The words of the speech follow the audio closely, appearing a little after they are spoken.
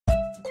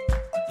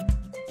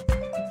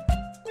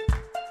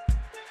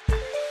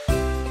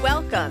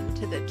Welcome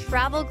to the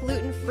Travel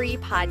Gluten-Free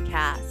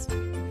podcast,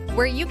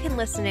 where you can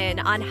listen in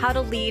on how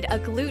to lead a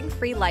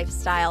gluten-free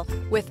lifestyle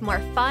with more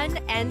fun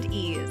and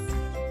ease.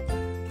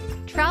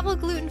 Travel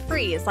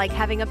gluten-free is like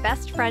having a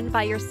best friend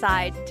by your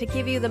side to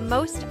give you the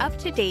most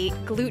up-to-date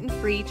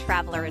gluten-free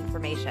traveler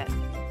information.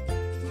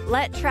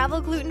 Let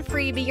Travel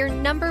Gluten-Free be your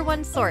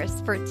 #1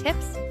 source for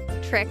tips,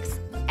 tricks,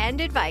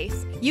 and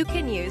advice you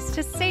can use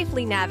to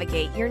safely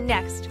navigate your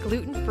next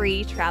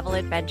gluten-free travel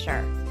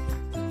adventure.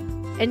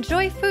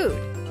 Enjoy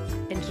food,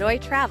 enjoy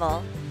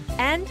travel,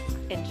 and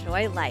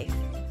enjoy life.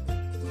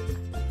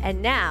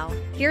 And now,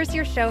 here's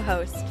your show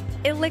host,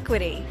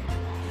 Illiquity.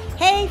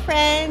 Hey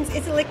friends,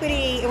 it's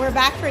Illiquity, and we're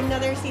back for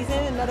another season,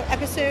 another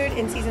episode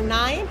in season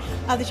 9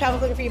 of the Travel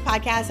Gluten-Free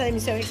podcast. I'm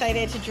so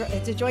excited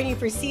to join you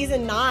for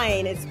season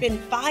 9. It's been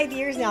 5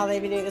 years now that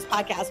I've been doing this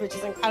podcast, which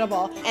is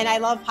incredible. And I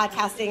love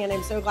podcasting, and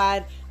I'm so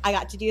glad I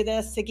got to do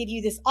this, to give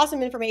you this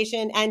awesome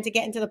information and to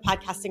get into the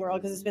podcasting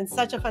world, because it's been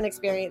such a fun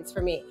experience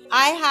for me.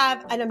 I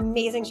have an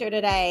amazing show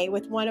today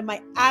with one of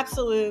my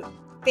absolute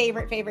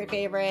favorite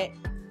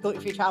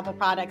gluten-free travel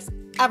products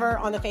ever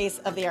on the face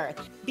of the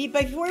earth.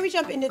 Before we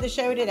jump into the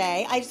show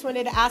today, I just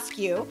wanted to ask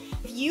you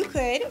if you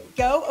could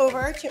go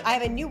over to, I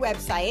have a new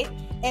website.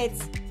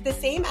 It's the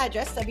same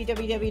address,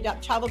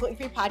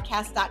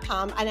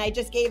 www.travelglutenfreepodcast.com, and I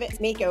just gave it a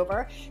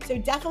makeover. So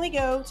definitely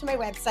go to my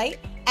website,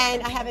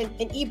 and I have an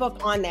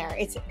ebook on there.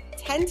 It's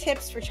 10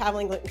 tips for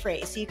traveling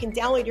gluten-free. So you can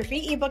download your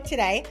free ebook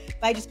today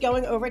by just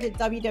going over to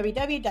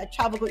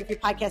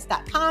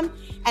www.travelglutenfreepodcast.com,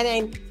 and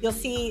then you'll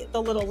see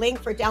the little link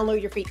for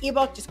download your free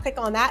ebook. Just click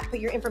on that, put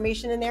your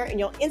information in there, and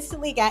you'll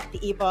instantly get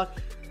the ebook,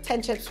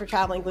 10 tips for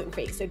traveling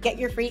gluten-free. So get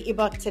your free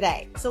ebook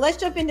today. So let's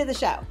jump into the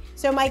show.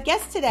 So my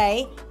guest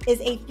today is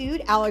a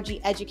food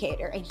allergy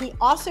educator, and he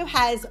also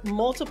has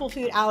multiple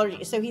food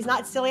allergies. So he's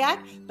not celiac,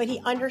 but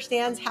he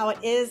understands how it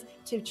is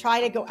to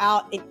try to go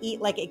out and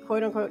eat like a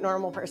quote unquote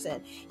normal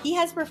person. He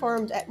has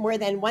performed at more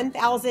than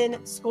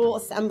 1,000 school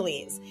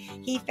assemblies.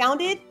 He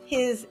founded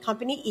his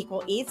company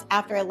Equal Eats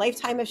after a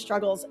lifetime of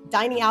struggles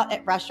dining out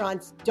at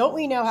restaurants. Don't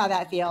we know how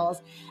that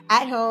feels?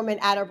 At home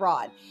and at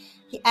abroad.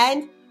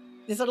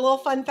 This is a little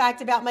fun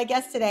fact about my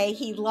guest today.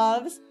 He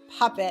loves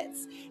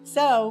puppets.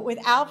 So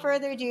without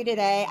further ado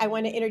today, I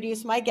want to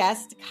introduce my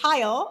guest,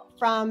 Kyle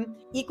from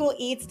Equal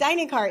Eats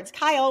Dining Carts.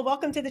 Kyle,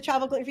 welcome to the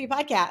Travel Gluten-Free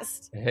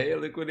podcast. Hey,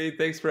 Illiquity.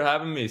 Thanks for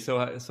having me. So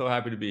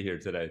happy to be here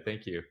today.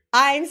 Thank you.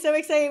 I'm so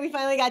excited we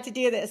finally got to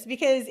do this,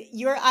 because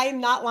I'm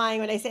not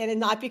lying when I say it, and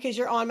not because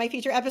you're on my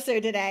feature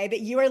episode today,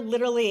 but you are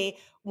literally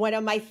one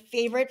of my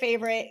favorite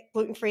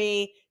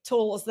gluten-free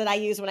tools that I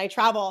use when I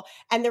travel.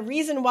 And the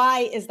reason why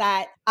is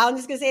that, I'm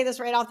just going to say this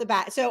right off the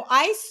bat. So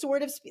I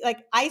sort of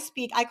I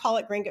call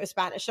it gringo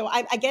Spanish. So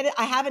I get it.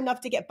 I have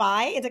enough to get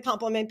by and to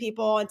compliment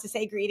people and to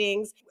say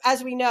greetings.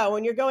 As we know,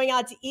 when you're going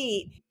out to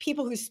eat,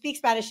 people who speak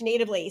Spanish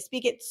natively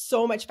speak it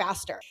so much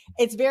faster.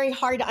 It's very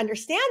hard to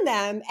understand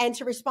them and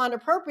to respond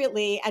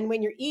appropriately. And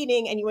when you're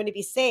eating and you want to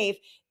be safe,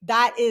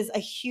 that is a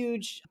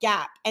huge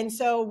gap. And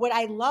so what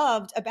I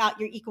loved about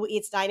your Equal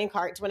Eats dining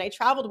carts, when I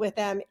traveled with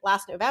them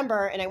last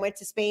November and I went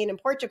to Spain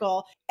and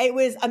Portugal, it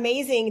was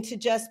amazing to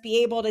just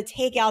be able to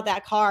take out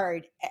that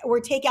card or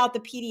take out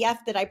the PDF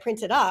that I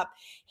printed up,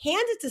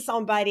 hand it to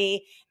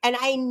somebody, and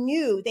I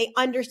knew they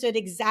understood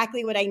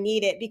exactly what I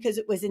needed because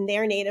it was in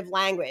their native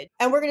language.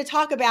 And we're going to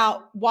talk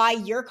about why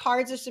your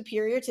cards are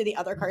superior to the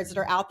other cards that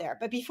are out there.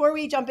 But before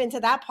we jump into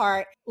that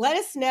part, let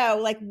us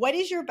know, what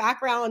is your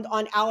background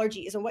on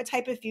allergies and what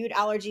type of food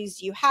allergies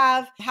do you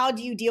have? How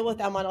do you deal with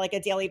them on a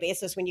daily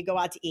basis when you go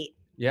out to eat?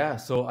 Yeah,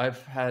 so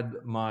I've had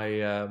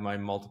my my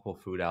multiple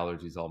food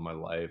allergies all my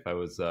life. I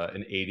was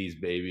an 80s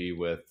baby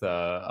with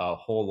a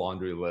whole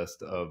laundry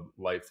list of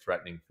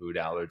life-threatening food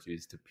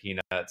allergies to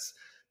peanuts,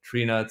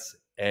 tree nuts,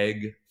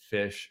 egg,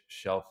 fish,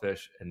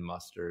 shellfish, and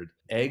mustard.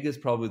 Egg is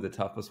probably the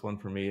toughest one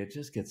for me. It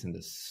just gets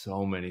into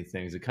so many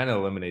things. It kind of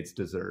eliminates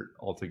dessert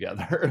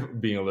altogether,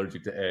 being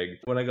allergic to egg.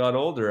 When I got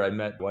older, I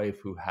met a wife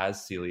who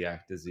has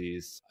celiac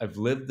disease. I've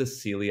lived the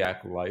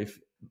celiac life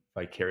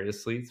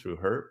vicariously through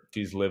her.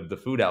 She's lived the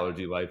food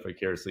allergy life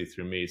vicariously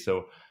through me.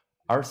 So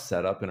our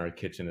setup in our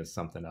kitchen is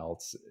something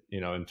else,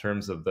 in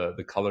terms of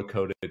the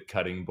color-coded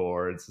cutting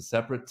boards, the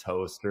separate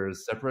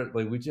toasters, separate,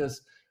 we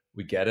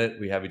get it.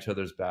 We have each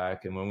other's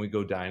back. And when we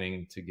go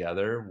dining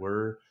together,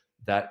 we're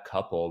that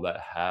couple that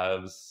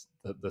has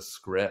the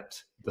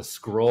script, the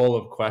scroll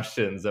of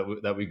questions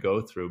that we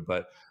go through.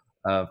 But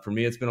for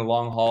me, it's been a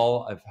long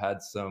haul. I've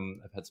had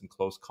some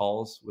close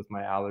calls with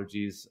my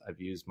allergies.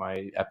 I've used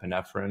my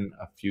epinephrine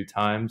a few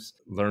times,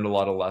 learned a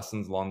lot of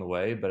lessons along the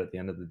way. But at the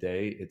end of the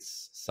day,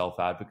 it's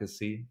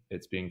self-advocacy.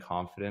 It's being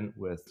confident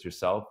with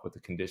yourself, with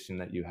the condition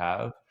that you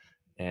have,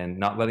 and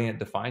not letting it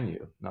define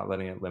you, not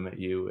letting it limit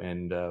you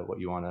and what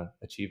you want to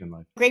achieve in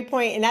life. Great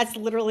point. And that's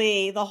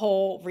literally the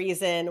whole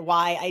reason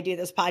why I do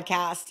this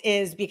podcast,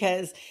 is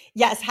because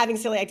yes, having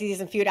celiac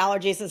disease and food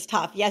allergies is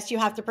tough. Yes, you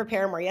have to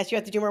prepare more. Yes, you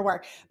have to do more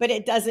work, but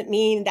it doesn't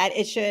mean that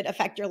it should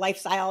affect your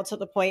lifestyle to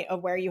the point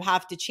of where you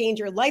have to change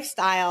your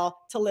lifestyle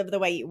to live the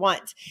way you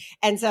want.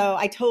 And so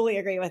I totally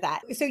agree with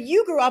that. So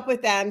you grew up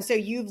with them. So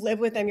you've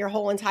lived with them your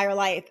whole entire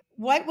life.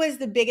 What was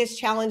the biggest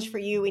challenge for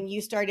you when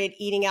you started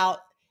eating out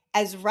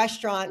as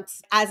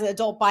restaurants as an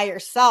adult by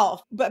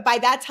yourself? But by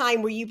that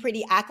time, were you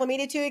pretty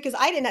acclimated to it? Because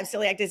I didn't have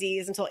celiac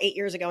disease until 8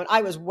 years ago, and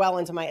I was well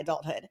into my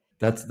adulthood.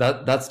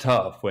 That's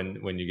tough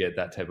when you get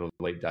that type of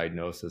late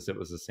diagnosis. It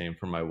was the same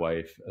for my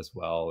wife as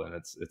well, and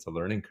it's a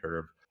learning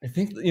curve. I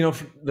think,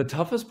 the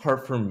toughest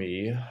part for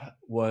me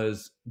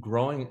was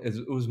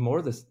it was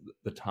more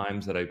the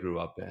times that I grew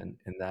up in,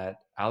 and that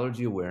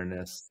allergy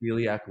awareness,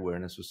 celiac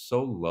awareness was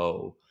so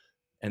low,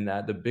 and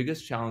that the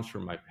biggest challenge for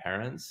my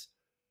parents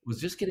was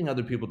just getting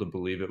other people to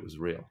believe it was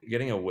real,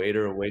 getting a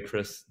waiter, a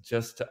waitress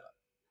just to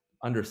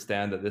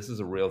understand that this is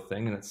a real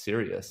thing and it's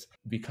serious.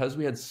 Because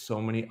we had so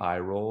many eye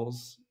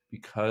rolls,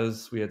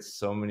 because we had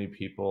so many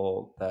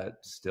people that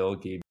still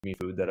gave me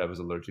food that I was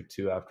allergic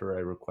to after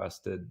I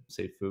requested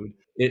safe food,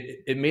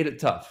 it made it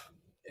tough.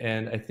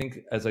 And I think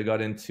as I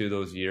got into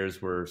those years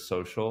where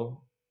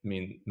social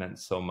meant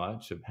so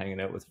much, of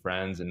hanging out with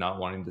friends and not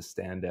wanting to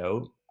stand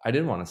out, I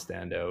didn't want to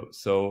stand out.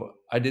 So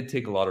I did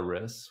take a lot of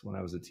risks when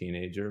I was a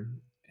teenager.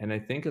 And I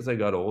think as I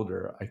got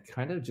older, I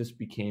kind of just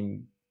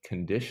became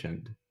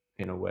conditioned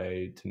in a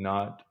way to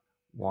not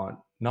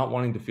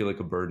wanting to feel like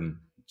a burden,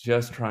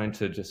 just trying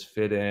to just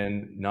fit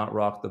in, not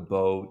rock the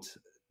boat,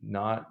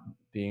 not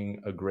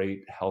being a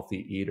great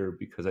healthy eater,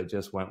 because I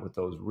just went with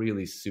those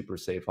really super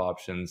safe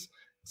options,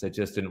 because I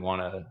just didn't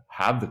want to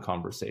have the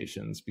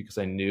conversations, because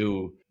I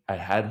knew I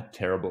had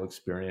terrible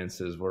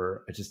experiences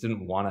where I just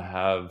didn't want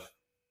to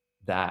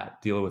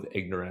deal with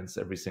ignorance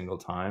every single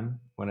time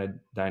when I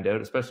dined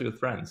out, especially with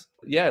friends.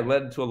 Yeah, it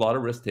led to a lot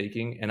of risk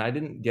taking, and I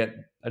didn't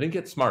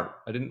get smart.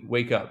 I didn't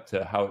wake up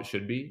to how it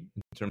should be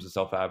in terms of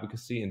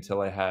self-advocacy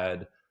until I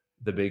had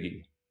the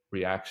biggie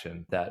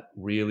reaction that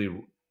really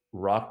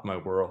rocked my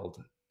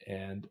world.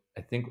 And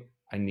I think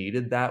I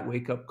needed that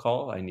wake-up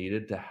call. I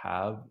needed to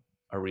have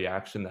a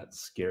reaction that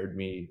scared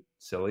me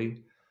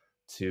silly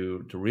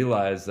to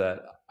realize that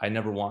I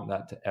never want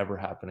that to ever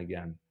happen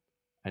again.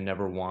 I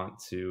never want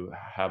to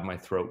have my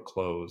throat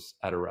close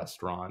at a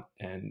restaurant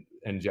and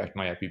inject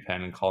my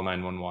EpiPen and call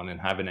 911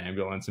 and have an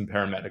ambulance and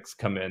paramedics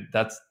come in.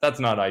 That's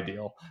not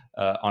ideal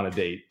on a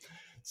date.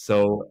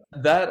 So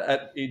that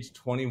at age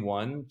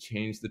 21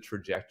 changed the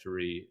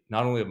trajectory,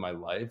 not only of my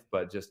life,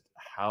 but just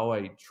how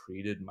I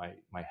treated my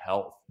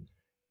health.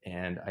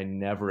 And I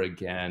never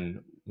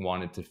again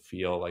wanted to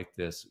feel like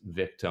this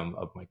victim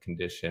of my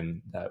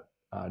condition that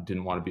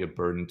didn't want to be a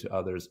burden to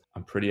others.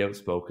 I'm pretty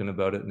outspoken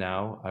about it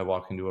now. I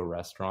walk into a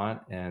restaurant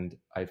and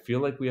I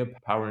feel like we have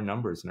power in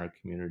numbers in our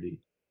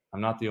community.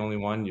 I'm not the only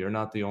one. You're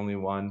not the only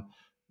one.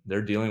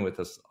 They're dealing with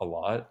us a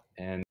lot.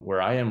 And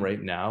where I am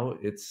right now,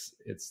 it's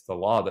the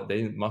law that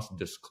they must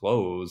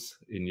disclose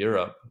in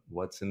Europe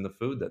what's in the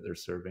food that they're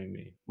serving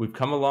me. We've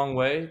come a long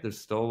way. There's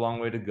still a long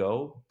way to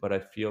go. But I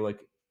feel like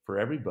for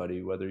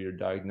everybody, whether you're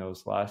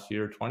diagnosed last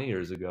year or 20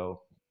 years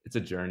ago, it's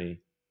a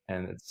journey.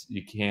 And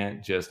you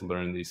can't just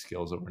learn these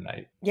skills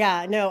overnight.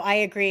 Yeah, no, I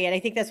agree. And I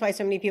think that's why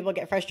so many people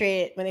get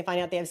frustrated when they find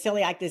out they have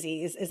celiac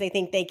disease, is they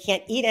think they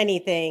can't eat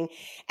anything.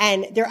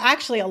 And there are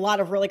actually a lot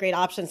of really great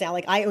options now.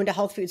 Like I owned a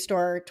health food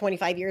store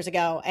 25 years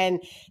ago,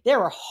 and there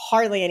were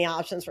hardly any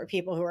options for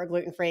people who are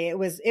gluten-free. It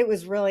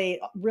was really,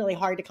 really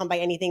hard to come by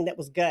anything that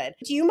was good.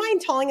 Do you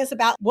mind telling us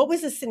about what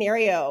was the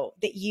scenario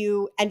that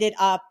you ended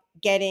up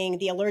getting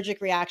the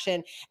allergic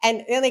reaction?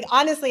 And like,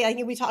 honestly, I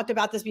think we talked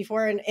about this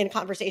before in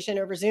conversation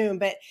over Zoom,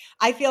 but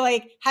I feel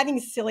like having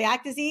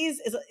celiac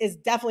disease is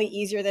definitely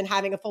easier than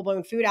having a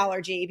full-blown food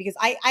allergy, because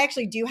I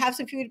actually do have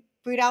some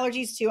food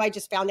allergies too. I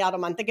just found out a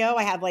month ago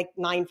I have like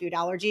 9 food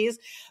allergies,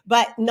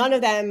 but none of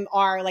them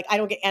are like, I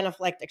don't get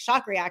anaphylactic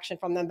shock reaction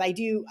from them, but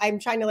I'm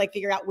trying to like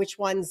figure out which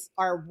ones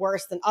are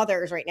worse than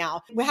others right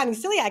now. We're having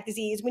celiac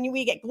disease. When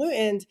we get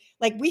gluten,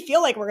 like we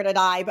feel like we're going to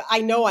die, but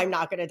I know I'm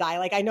not going to die.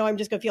 Like I know I'm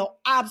just going to feel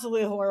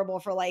absolutely horrible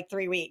for like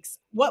 3 weeks.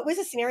 What was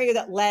a scenario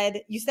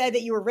that you said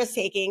that you were risk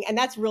taking, and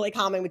that's really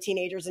common with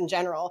teenagers in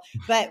general,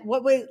 but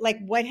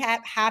what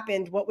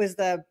happened? What was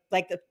the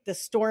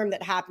storm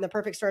that happened, the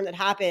perfect storm that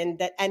happened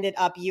that ended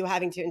up you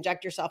having to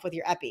inject yourself with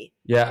your epi?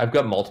 Yeah, I've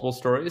got multiple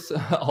stories.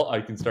 I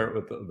can start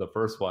with the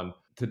first one.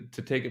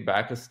 To take it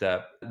back a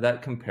step,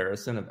 that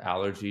comparison of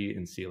allergy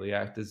and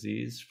celiac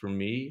disease, for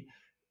me,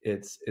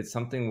 it's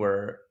something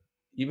where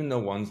even though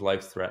one's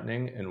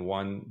life-threatening and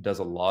one does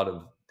a lot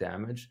of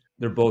damage,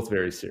 they're both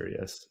very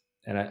serious.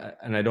 And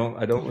I don't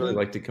really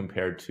like to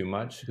compare too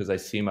much, because I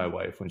see my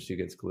wife when she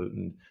gets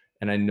gluten,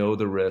 and I know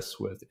the risks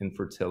with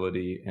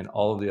infertility and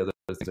all of the other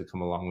things that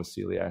come along with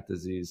celiac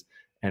disease.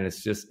 And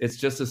it's just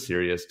as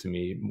serious to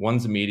me.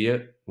 One's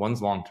immediate,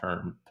 one's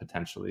long-term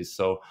potentially.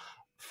 So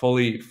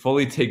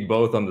fully take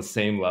both on the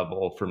same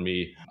level. For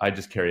me, I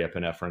just carry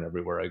epinephrine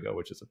everywhere I go,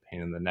 which is a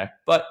pain in the neck,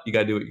 but you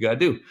got to do what you got to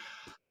do.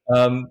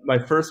 My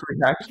first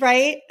reaction,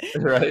 Right?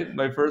 right?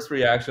 My first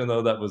reaction,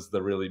 though, that was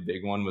the really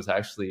big one, was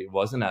actually, it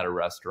wasn't at a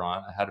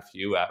restaurant. I had a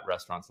few at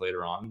restaurants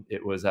later on.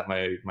 It was at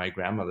my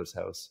grandmother's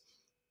house.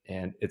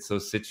 And it's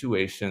those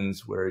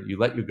situations where you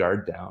let your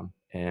guard down.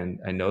 And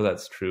I know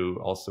that's true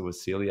also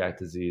with celiac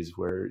disease,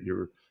 where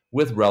you're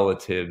with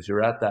relatives,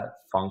 you're at that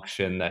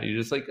function that you're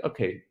just like,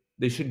 okay,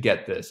 they should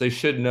get this. They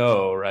should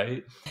know,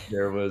 right?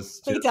 There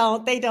was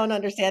just, They don't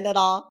understand at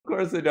all. of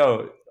course they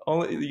don't.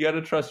 Only you got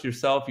to trust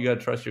yourself. You got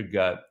to trust your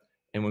gut.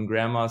 And when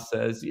grandma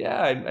says,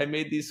 yeah, I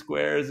made these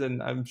squares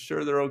and I'm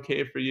sure they're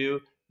okay for you,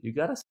 you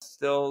got to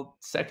still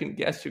second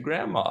guess your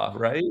grandma,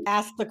 right?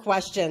 Ask the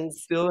questions.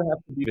 Still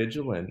have to be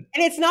vigilant.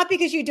 And it's not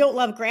because you don't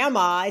love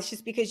grandma. It's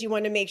just because you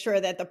want to make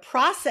sure that the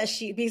process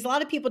because a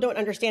lot of people don't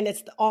understand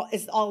it's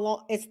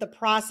the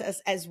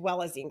process as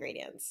well as the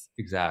ingredients.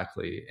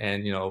 Exactly.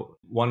 And,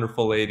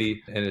 wonderful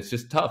lady. And it's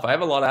just tough. I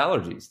have a lot of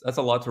allergies. That's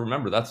a lot to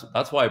remember.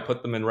 That's why I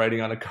put them in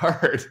writing on a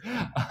card.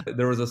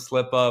 There was a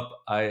slip up.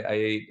 I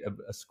ate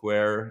a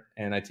square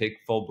and I take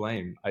full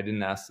blame. I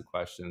didn't ask the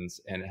questions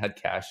and it had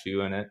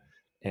cashew in it.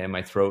 And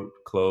my throat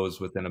closed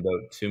within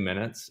about 2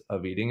 minutes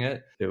of eating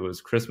it. It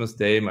was Christmas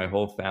Day. My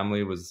whole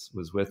family was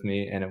with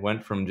me, and it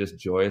went from just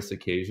joyous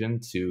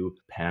occasion to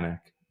panic,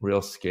 real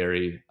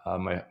scary.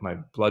 My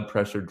blood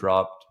pressure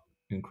dropped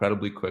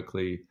incredibly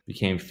quickly,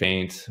 became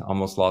faint,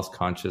 almost lost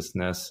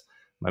consciousness.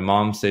 My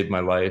mom saved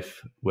my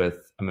life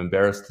with, I'm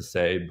embarrassed to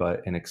say,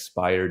 but an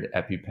expired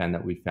EpiPen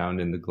that we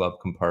found in the glove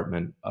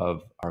compartment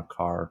of our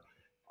car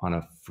on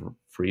a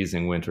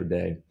freezing winter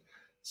day.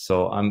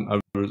 So I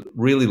was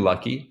really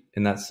lucky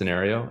in that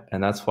scenario.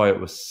 And that's why it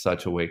was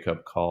such a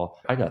wake-up call.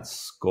 I got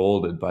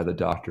scolded by the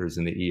doctors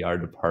in the ER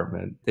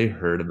department. They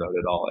heard about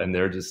it all. And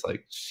they're just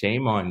like,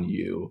 shame on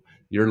you.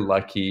 You're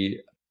lucky.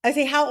 I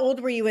say, how old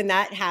were you when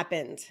that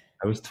happened?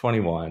 I was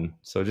 21.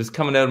 So just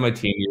coming out of my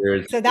teen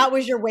years. So that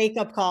was your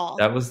wake-up call.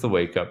 That was the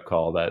wake-up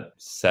call that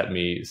set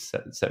me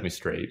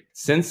straight.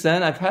 Since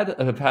then, I've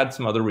had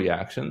some other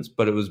reactions,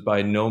 but it was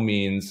by no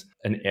means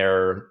an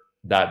error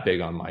that big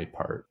on my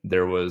part.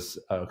 There was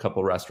a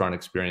couple restaurant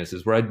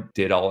experiences where I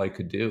did all I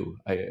could do.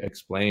 I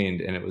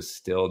explained, and it was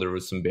still, there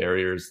was some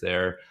barriers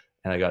there,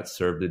 and I got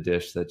served a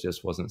dish that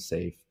just wasn't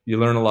safe. You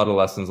learn a lot of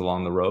lessons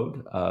along the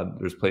road.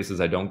 There's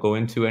places I don't go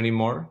into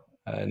anymore,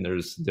 and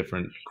there's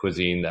different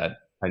cuisine that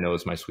I know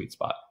is my sweet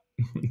spot.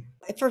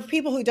 For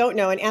people who don't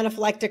know, an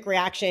anaphylactic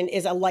reaction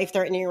is a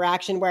life-threatening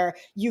reaction where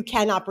you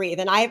cannot breathe.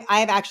 And I've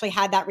actually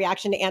had that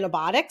reaction to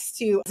antibiotics,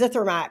 to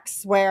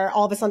Zithromax, where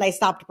all of a sudden I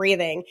stopped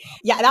breathing.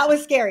 Yeah, that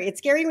was scary. It's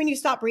scary when you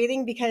stop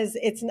breathing because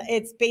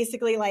it's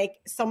basically like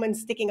someone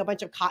sticking a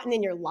bunch of cotton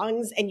in your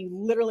lungs, and you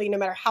literally, no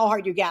matter how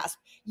hard you gasp,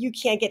 you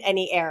can't get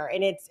any air.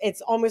 And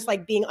it's almost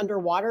like being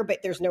underwater, but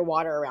there's no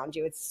water around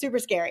you. It's super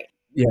scary.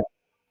 Yeah.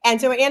 And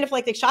so an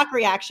anaphylactic shock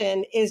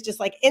reaction is just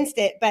like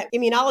instant. But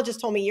immunologist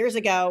told me years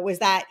ago was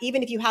that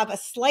even if you have a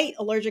slight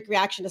allergic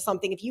reaction to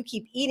something, if you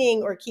keep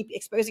eating or keep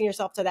exposing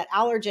yourself to that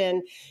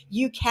allergen,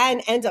 you can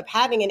end up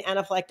having an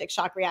anaphylactic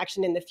shock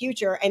reaction in the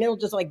future, and it'll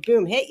just like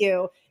boom, hit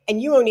you.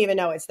 And you won't even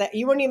know it's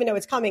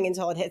coming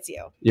until it hits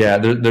you. Yeah,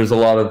 there's a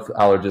lot of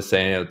allergists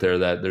saying out there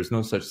that there's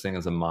no such thing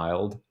as a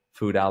mild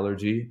food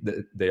allergy.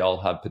 They all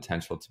have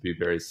potential to be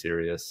very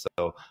serious.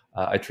 So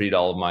I treat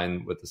all of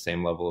mine with the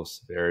same level of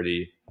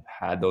severity.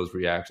 I've had those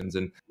reactions,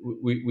 and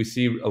we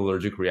see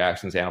allergic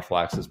reactions,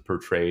 anaphylaxis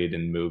portrayed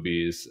in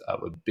movies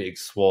with big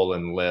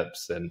swollen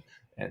lips and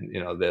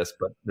this,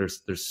 but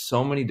there's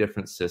so many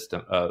different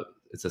systems.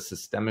 It's a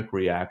systemic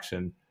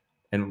reaction.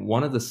 And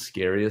one of the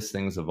scariest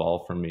things of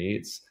all for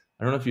me,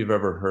 I don't know if you've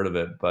ever heard of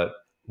it, but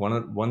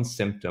one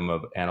symptom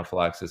of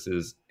anaphylaxis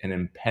is an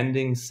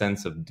impending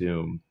sense of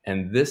doom.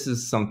 And this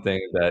is something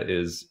that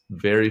is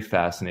very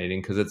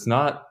fascinating because it's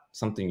not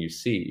something you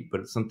see, but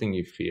it's something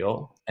you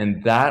feel.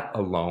 And that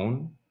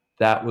alone,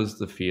 that was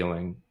the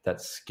feeling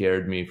that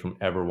scared me from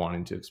ever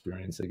wanting to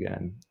experience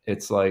again.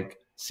 It's like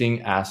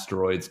seeing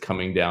asteroids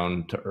coming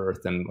down to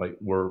Earth and like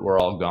we're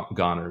all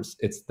goners.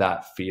 It's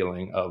that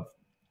feeling of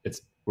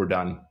we're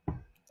done.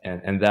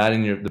 And that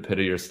in the pit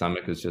of your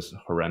stomach is just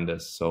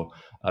horrendous. So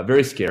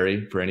very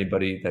scary for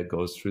anybody that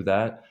goes through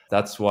that.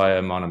 That's why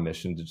I'm on a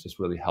mission to just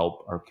really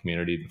help our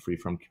community, the Free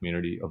From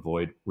community,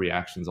 avoid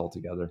reactions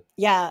altogether.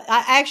 Yeah,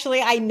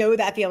 I know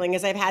that feeling,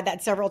 as I've had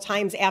that several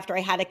times after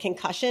I had a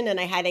concussion and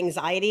I had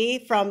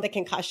anxiety from the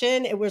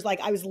concussion. It was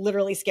like I was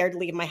literally scared to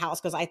leave my house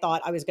because I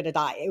thought I was going to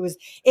die.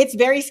 It's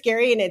very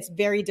scary and it's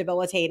very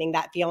debilitating,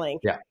 that feeling.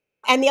 Yeah.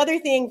 And the other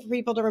thing for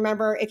people to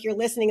remember, if you're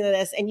listening to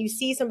this and you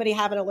see somebody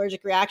have an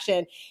allergic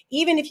reaction,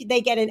 even if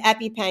they get an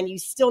EpiPen, you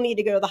still need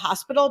to go to the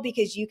hospital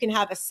because you can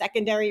have a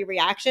secondary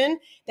reaction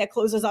that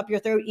closes up your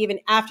throat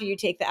even after you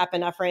take the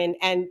epinephrine.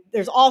 And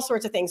there's all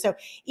sorts of things. So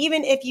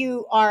even if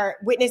you are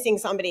witnessing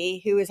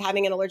somebody who is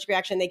having an allergic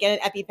reaction, they get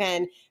an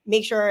EpiPen,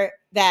 make sure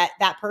that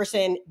that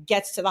person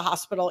gets to the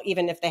hospital,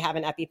 even if they have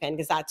an EpiPen,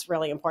 because that's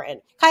really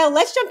important. Kyle,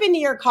 let's jump into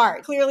your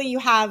card. Clearly you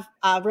have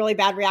a really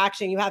bad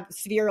reaction. You have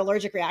severe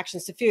allergic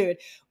reactions to food.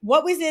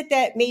 What was it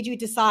that made you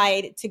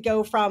decide to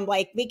go from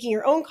like making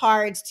your own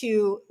cards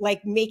to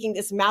like making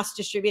this mass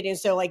distributed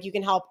so like you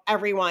can help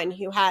everyone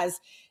who has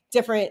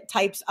different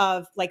types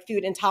of like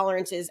food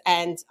intolerances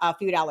and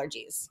food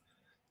allergies?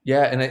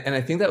 Yeah, and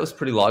I think that was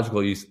pretty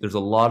logical. There's a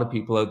lot of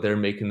people out there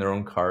making their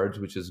own cards,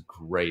 which is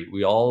great.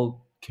 We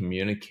all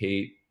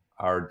communicate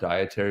our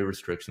dietary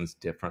restrictions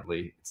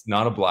differently. It's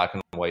not a black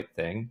and white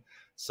thing.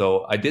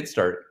 So I did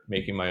start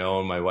making my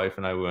own. My wife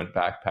and I went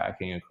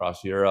backpacking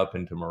across Europe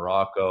into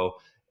Morocco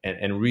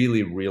and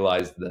really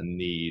realized the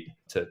need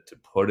to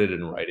put it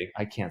in writing.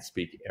 I can't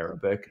speak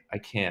Arabic. I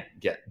can't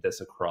get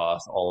this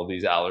across, all of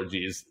these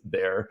allergies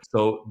there.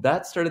 So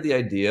that started the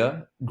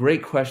idea.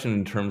 Great question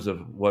in terms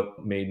of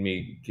what made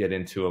me get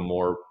into a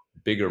more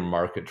bigger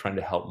market, trying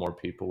to help more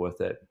people with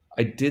it.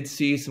 I did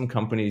see some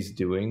companies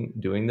doing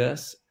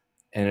this,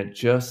 and it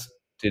just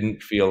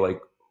didn't feel like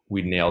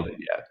we nailed it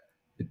yet.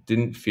 It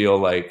didn't feel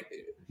like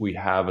we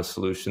have a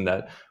solution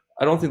that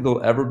I don't think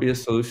there'll ever be a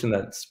solution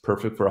that's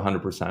perfect for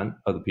 100%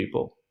 of the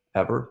people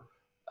ever.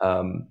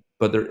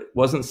 But there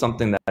wasn't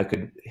something that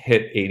could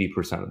hit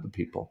 80% of the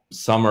people.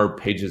 Some are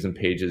pages and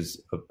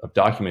pages of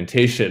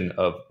documentation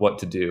of what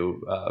to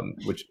do,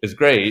 which is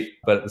great.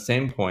 But at the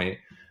same point,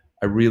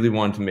 I really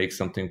wanted to make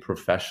something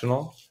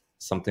professional,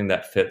 something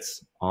that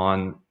fits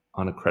on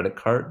a credit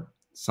card,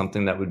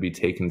 something that would be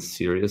taken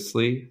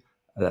seriously,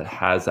 that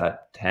has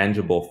that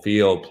tangible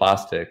feel,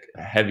 plastic,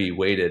 heavy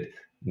weighted,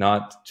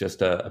 not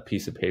just a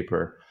piece of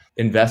paper.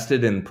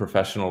 Invested in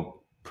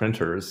professional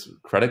printers,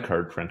 credit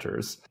card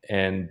printers,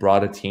 and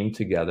brought a team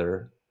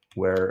together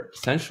where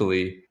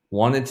essentially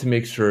wanted to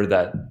make sure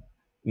that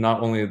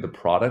not only the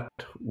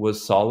product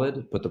was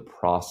solid, but the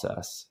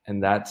process.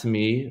 And that to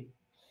me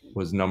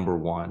was number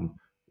one,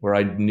 where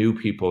I knew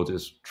people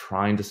just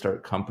trying to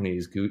start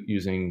companies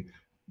using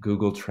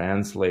Google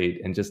Translate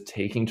and just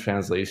taking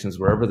translations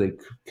wherever they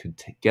could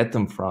get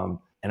them from.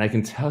 And I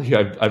can tell you,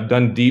 I've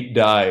done deep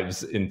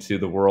dives into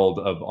the world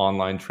of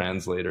online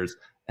translators,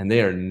 and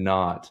they are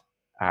not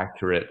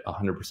accurate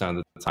 100% of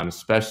the time,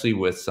 especially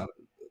with some,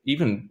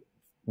 even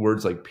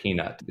words like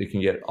peanut, they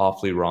can get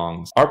awfully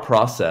wrong. Our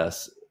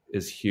process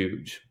is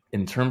huge.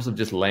 In terms of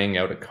just laying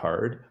out a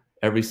card,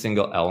 every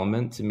single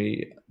element to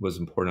me was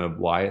important of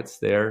why it's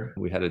there.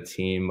 We had a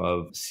team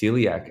of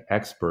celiac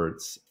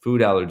experts,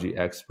 food allergy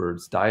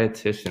experts,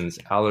 dietitians,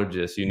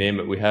 allergists, you name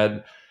it. We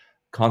had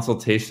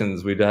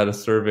consultations. We'd had a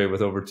survey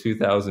with over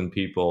 2,000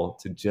 people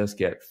to just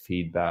get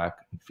feedback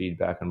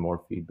and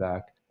more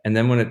feedback. And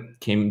then when it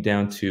came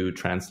down to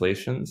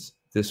translations,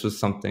 this was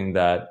something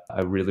that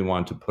I really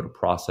wanted to put a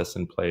process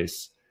in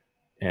place.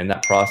 And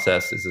that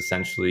process is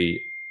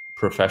essentially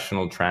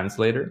professional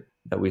translator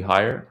that we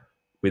hire.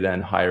 We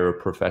then hire a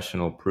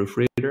professional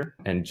proofreader.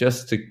 And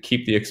just to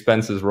keep the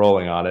expenses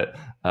rolling on it,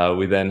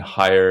 we then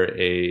hire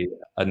a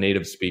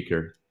native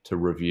speaker to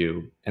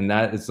review. And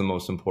that is the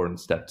most important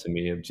step to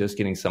me, of just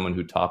getting someone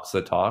who talks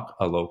the talk,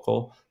 a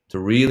local, to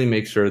really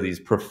make sure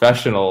these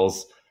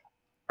professionals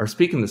are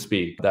speaking the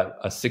speak that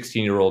a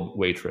 16-year-old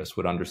waitress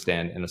would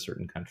understand in a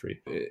certain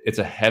country. It's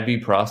a heavy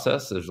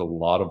process. There's a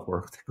lot of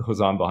work that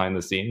goes on behind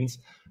the scenes.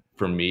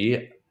 For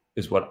me,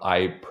 is what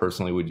I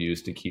personally would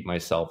use to keep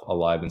myself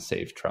alive and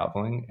safe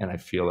traveling. And I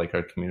feel like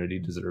our community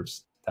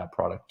deserves that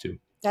product too.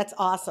 That's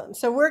awesome.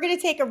 So we're going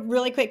to take a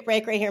really quick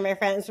break right here, my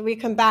friends. When we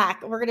come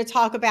back, we're going to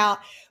talk about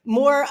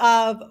more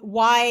of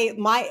I'm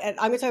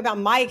going to talk about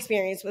my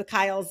experience with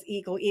Kyle's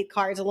Equal Eat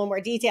cards in a little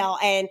more detail,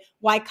 and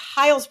why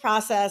Kyle's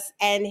process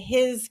and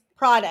his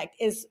product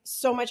is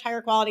so much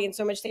higher quality and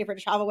so much safer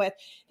to travel with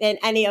than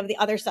any of the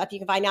other stuff you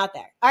can find out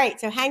there. All right.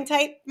 So hang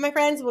tight, my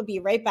friends. We'll be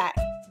right back.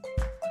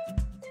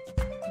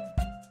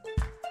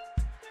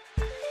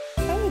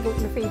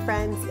 Gluten-free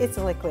friends, it's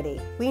Liquidy.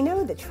 We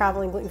know that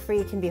traveling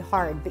gluten-free can be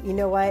hard, but you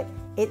know what?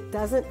 It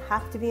doesn't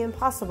have to be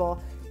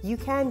impossible. You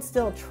can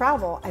still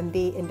travel and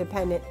be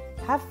independent,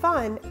 have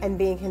fun, and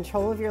be in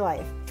control of your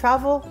life.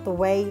 Travel the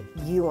way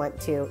you want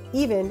to,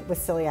 even with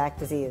celiac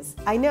disease.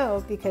 I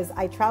know because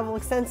I travel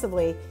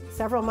extensively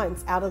several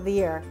months out of the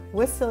year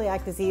with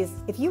celiac disease.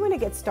 If you want to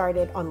get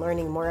started on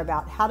learning more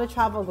about how to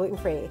travel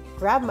gluten-free,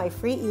 grab my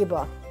free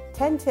ebook,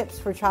 10 Tips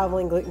for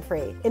Traveling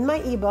Gluten-Free. In my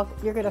ebook,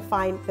 you're going to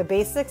find the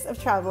basics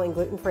of traveling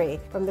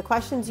gluten-free, from the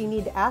questions you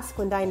need to ask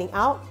when dining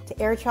out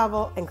to air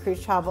travel and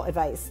cruise travel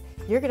advice.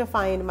 You're going to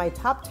find my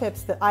top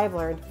tips that I've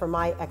learned from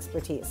my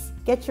expertise.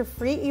 Get your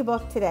free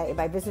ebook today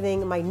by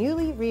visiting my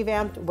newly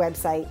revamped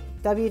website,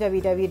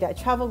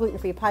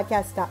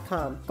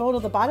 www.travelglutenfreepodcast.com. Go to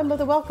the bottom of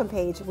the welcome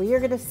page where you're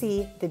going to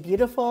see the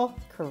beautiful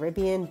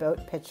Caribbean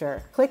boat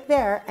picture. Click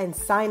there and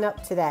sign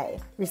up today.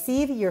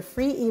 Receive your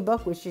free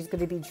ebook, which is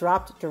going to be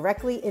dropped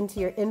directly into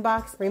your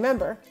inbox.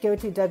 Remember, go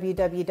to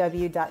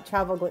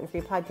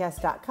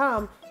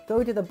www.travelglutenfreepodcast.com.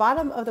 Go to the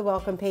bottom of the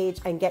welcome page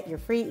and get your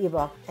free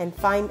ebook and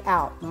find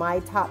out my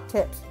top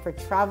tips for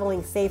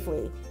traveling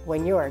safely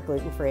when you're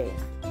gluten-free.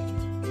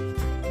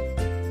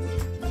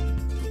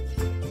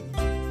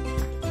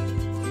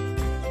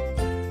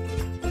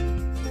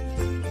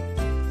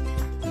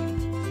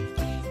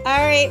 All All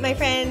right, my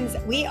friends,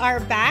 we are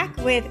back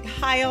with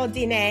Kyle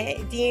Dean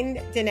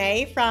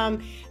Dene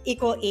from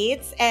Equal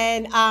Eats,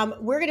 and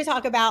we're going to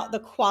talk about the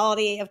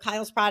quality of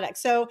Kyle's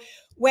products. So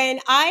when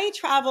I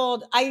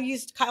traveled, I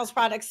used Kyle's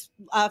products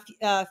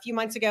a few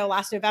months ago,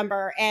 last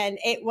November, and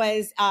it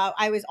was,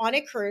 I was on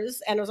a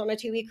cruise, and it was on a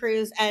 2-week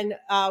cruise, and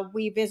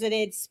we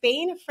visited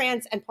Spain,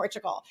 France, and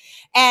Portugal.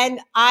 And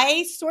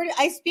I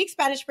speak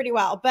Spanish pretty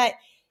well, but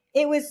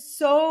it was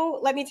so,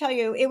 let me tell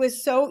you, it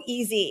was so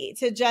easy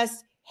to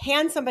just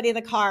hand somebody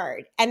the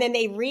card and then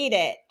they read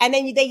it and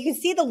then you can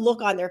see the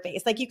look on their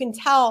face. Like you can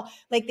tell,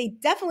 like they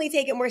definitely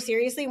take it more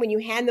seriously when you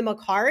hand them a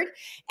card.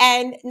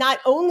 And not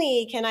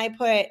only can I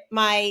put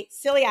my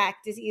celiac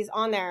disease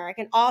on there, I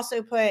can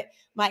also put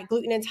my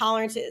gluten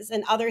intolerances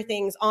and other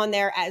things on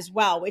there as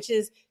well, which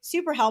is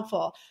super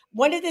helpful.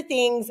 One of the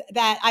things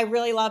that I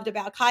really loved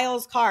about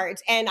Kyle's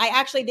cards, and I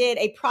actually did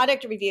a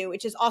product review,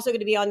 which is also going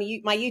to be on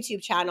my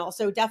YouTube channel.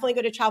 So definitely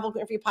go to Travel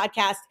Gluten Free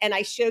Podcast, and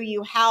I show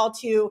you how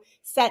to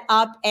set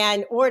up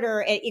and order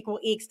an Equal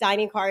Eats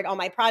dining card on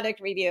my product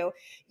review.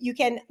 You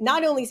can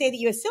not only say that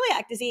you have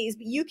celiac disease,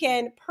 but you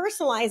can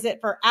personalize it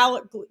for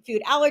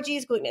food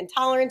allergies, gluten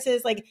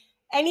intolerances, like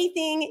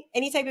anything,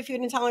 any type of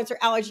food intolerance or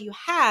allergy you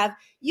have,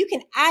 you can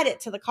add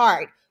it to the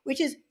card, which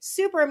is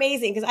super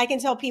amazing because I can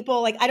tell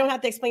people, like, I don't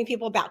have to explain to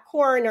people about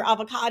corn or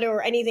avocado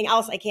or anything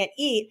else I can't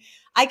eat.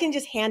 I can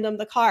just hand them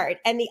the card.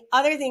 And the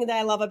other thing that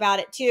I love about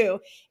it too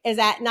is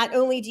that not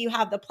only do you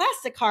have the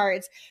plastic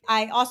cards,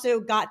 I also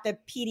got the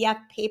PDF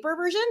paper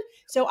version.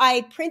 So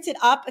I printed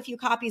up a few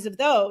copies of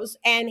those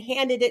and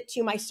handed it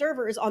to my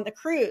servers on the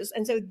cruise.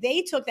 And so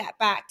they took that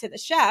back to the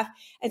chef.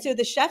 And so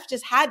the chef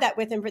just had that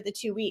with him for the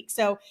 2 weeks.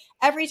 So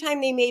every time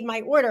they made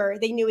my order,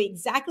 they knew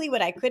exactly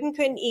what I couldn't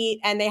eat.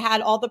 And they had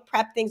all the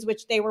prep things,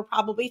 which they were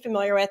probably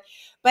familiar with.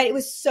 But it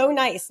was so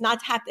nice not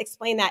to have to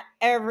explain that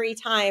every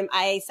time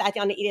I sat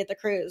down to eat at the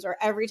cruise or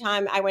every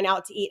time I went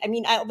out to eat. I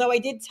mean, although I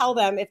did tell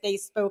them if they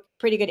spoke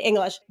pretty good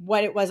English,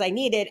 what it was I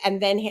needed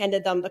and then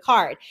handed them the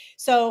card.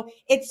 So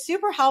it's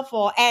super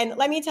helpful. And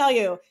let me tell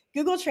you,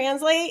 Google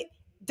Translate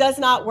does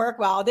not work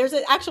well. There's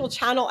an actual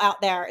channel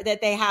out there that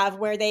they have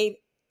where they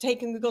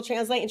taken Google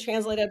Translate and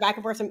translated back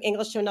and forth from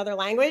English to another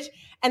language.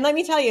 And let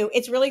me tell you,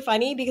 it's really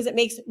funny because it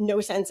makes no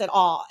sense at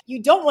all.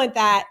 You don't want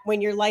that when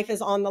your life is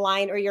on the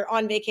line or you're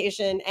on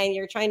vacation and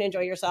you're trying to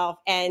enjoy yourself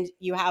and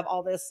you have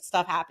all this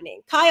stuff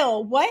happening.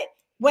 Kyle,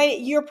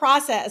 when your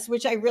process,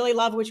 which I really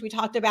love, which we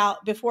talked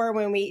about before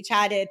when we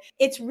chatted,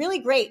 it's really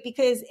great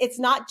because it's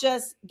not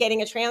just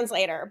getting a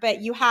translator,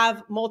 but you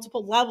have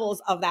multiple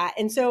levels of that.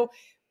 And so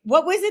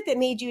what was it that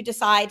made you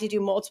decide to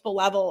do multiple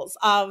levels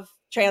of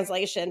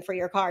translation for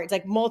your cards,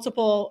 like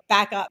multiple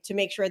backup to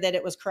make sure that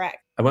it was correct?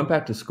 I went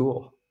back to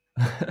school.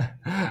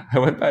 I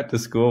went back to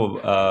school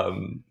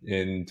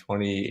in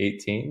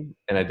 2018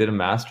 and I did a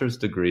master's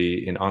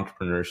degree in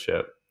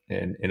entrepreneurship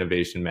and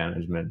innovation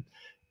management.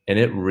 And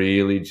it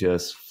really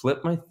just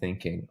flipped my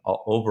thinking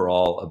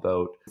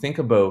overall think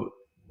about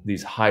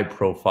these high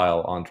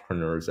profile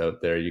entrepreneurs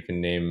out there. You can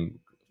name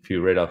a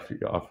few right off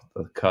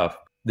the cuff.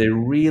 They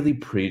really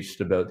preached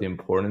about the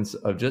importance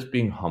of just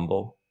being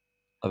humble,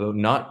 about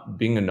not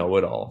being a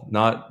know-it-all,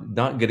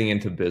 not getting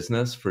into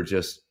business for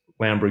just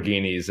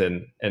Lamborghinis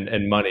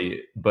and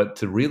money, but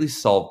to really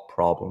solve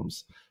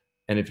problems.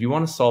 And if you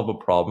want to solve a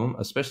problem,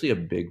 especially a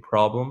big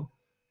problem,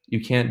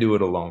 you can't do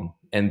it alone.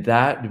 And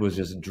that was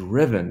just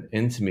driven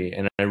into me.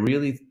 And I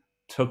really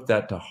took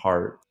that to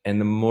heart. And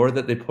the more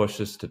that they pushed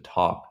us to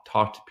talk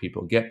to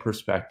people, get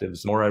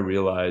perspectives, the more I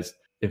realized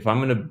if I'm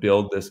going to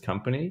build this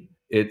company,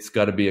 it's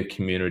got to be a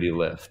community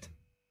lift,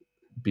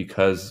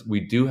 because we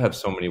do have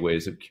so many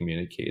ways of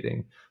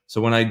communicating.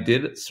 So when I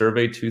did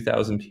survey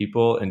 2,000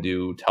 people and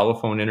do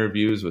telephone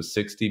interviews with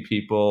 60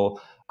 people,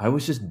 I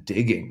was just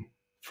digging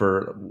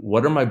for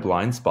what are my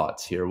blind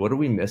spots here? What are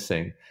we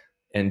missing?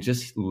 And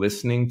just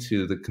listening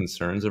to the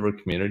concerns of our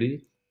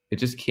community, it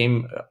just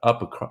came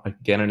up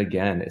again and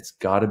again. It's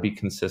got to be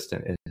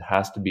consistent. It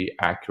has to be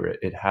accurate.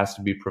 It has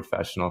to be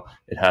professional.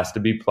 It has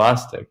to be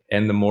plastic.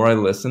 And the more I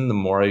listened, the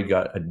more I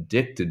got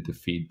addicted to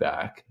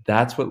feedback.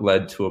 That's what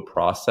led to a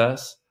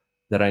process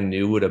that I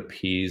knew would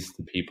appease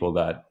the people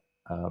that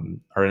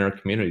are in our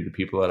community, the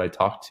people that I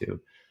talk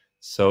to.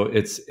 So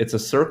it's a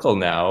circle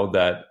now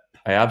that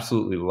I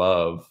absolutely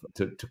love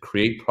to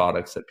create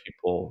products that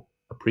people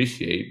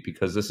appreciate,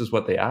 because this is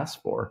what they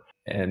ask for,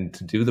 and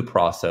to do the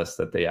process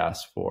that they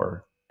ask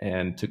for,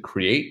 and to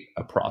create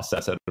a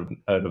process out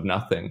of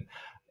nothing.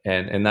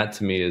 And that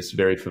to me is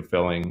very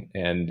fulfilling.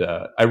 And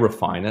I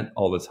refine it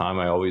all the time.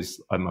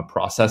 I'm a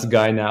process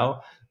guy now,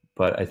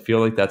 but I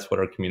feel like that's what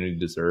our community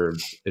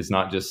deserves, is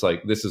not just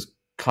like, this is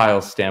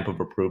Kyle's stamp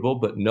of approval,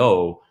 but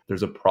no,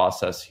 there's a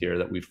process here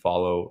that we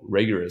follow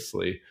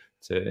rigorously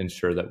to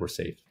ensure that we're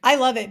safe. I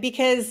love it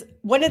because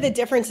one of the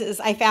differences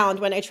I found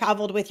when I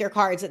traveled with your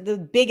cards, the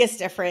biggest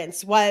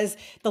difference was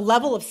the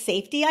level of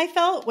safety I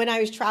felt when I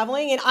was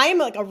traveling. And I'm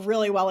like a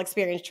really well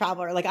experienced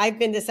traveler. Like I've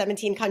been to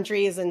 17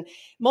 countries and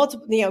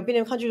multiple, been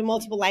in countries with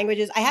multiple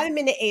languages. I haven't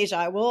been to Asia.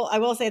 I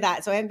will say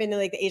that. So I haven't been to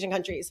like the Asian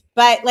countries.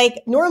 But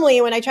like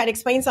normally when I try to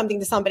explain something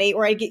to somebody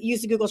or I get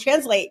used to Google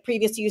Translate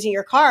previous to using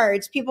your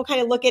cards, people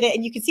kind of look at it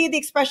and you can see the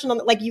expression on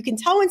like you can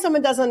tell when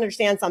someone doesn't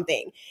understand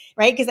something,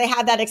 right? Because they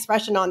have that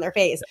expression on their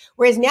face.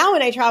 Whereas now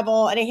when I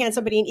travel and I hand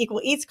somebody an Equal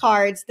Eats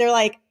cards, they're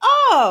like,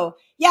 oh,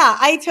 yeah,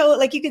 I totally,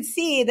 like you could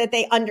see that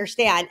they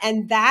understand.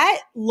 And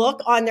that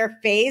look on their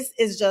face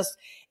is just,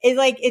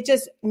 it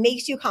just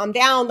makes you calm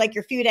down. Like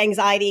your food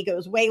anxiety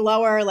goes way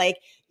lower. Like,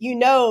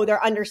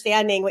 they're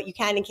understanding what you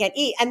can and can't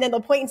eat. And then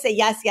they'll point and say,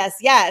 yes, yes,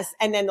 yes.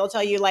 And then they'll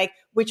tell you like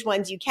which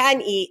ones you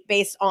can eat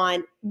based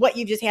on what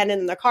you just handed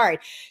in the card.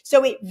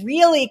 So it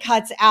really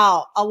cuts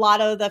out a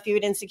lot of the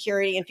food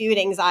insecurity and food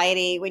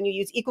anxiety when you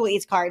use Equal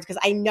Eats cards. Cause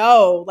I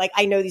know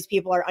these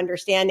people are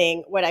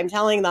understanding what I'm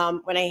telling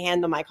them when I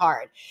hand them my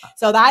card.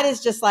 So that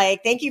is just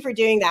like, thank you for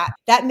doing that.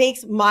 That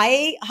makes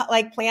my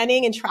like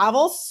planning and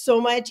travel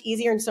so much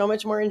easier and so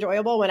much more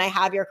enjoyable when I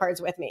have your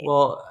cards with me.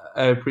 Well,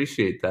 I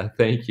appreciate that.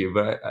 Thank you.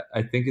 But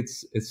I think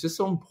it's just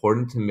so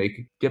important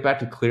to get back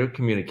to clear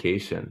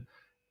communication.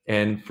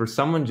 And for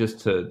someone just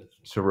to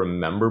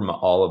remember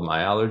all of my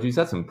allergies,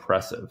 that's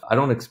impressive. I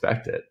don't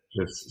expect it.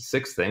 There's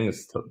 6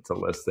 things to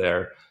list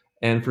there.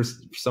 And for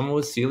someone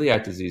with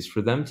celiac disease,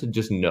 for them to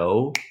just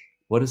know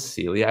what is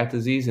celiac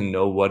disease and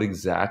know what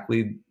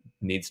exactly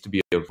needs to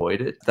be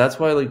avoided. That's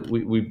why like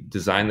we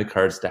designed the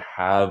cards to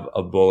have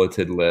a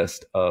bulleted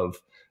list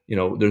of,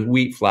 there's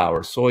wheat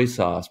flour, soy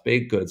sauce,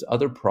 baked goods,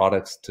 other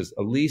products to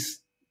at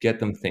least get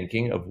them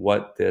thinking of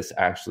what this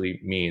actually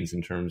means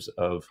in terms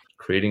of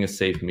creating a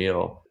safe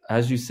meal.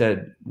 As you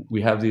said, we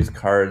have these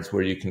cards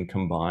where you can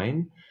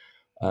combine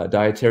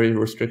dietary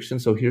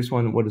restrictions. So here's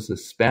one. What is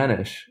this?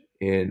 Spanish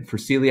for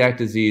celiac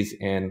disease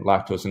and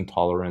lactose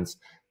intolerance.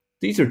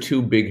 These are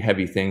 2 big,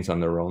 heavy things on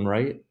their own,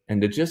 right? And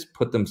to just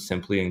put them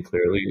simply and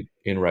clearly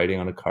in writing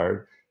on a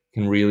card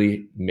can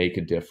really make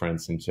a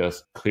difference in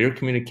just clear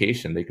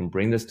communication. They can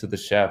bring this to the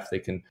chef. They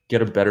can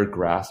get a better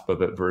grasp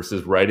of it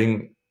versus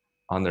writing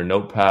on their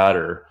notepad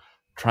or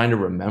trying to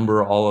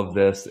remember all of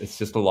this. It's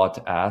just a lot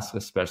to ask,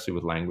 especially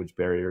with language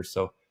barriers.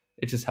 So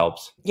it just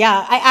helps.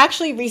 Yeah, I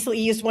actually recently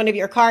used one of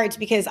your cards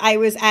because I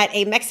was at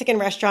a Mexican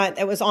restaurant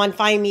that was on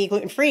Find Me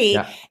Gluten Free.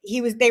 Yeah.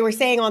 They were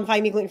saying on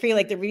Find Me Gluten Free,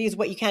 like the reviews,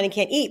 what you can and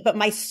can't eat, but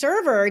my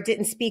server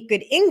didn't speak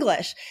good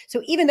English.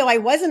 So even though I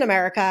was in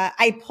America,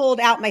 I pulled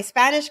out my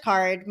Spanish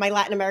card, my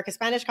Latin America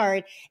Spanish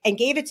card, and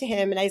gave it to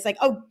him. And I was like,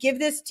 oh, give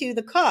this to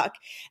the cook.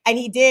 And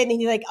he did. And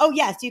he's like, oh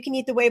yes, you can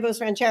eat the huevos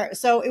rancheros.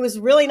 So it was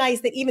really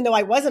nice that even though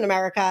I was in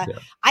America,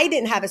 I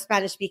didn't have a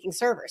Spanish speaking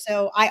server.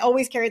 So I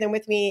always carry them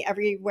with me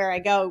everywhere I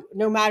go,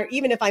 no matter,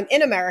 even if I'm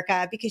in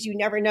America, because you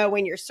never know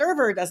when your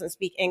server doesn't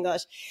speak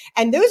English.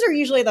 And those are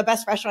usually the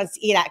best restaurants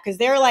to eat at because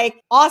they're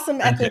like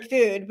awesome ethnic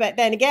food. But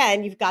then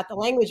again, you've got the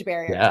language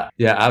barrier.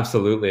 Yeah,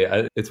 absolutely.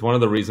 It's one of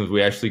the reasons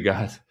we actually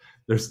got,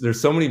 there's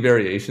so many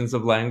variations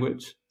of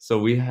language. So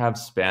we have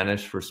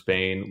Spanish for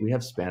Spain. We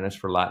have Spanish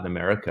for Latin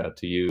America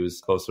to use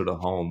closer to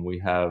home. We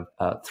have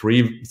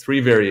three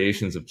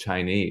variations of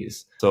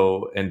Chinese.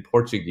 So, and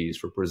Portuguese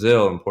for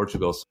Brazil and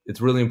Portugal. So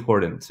it's really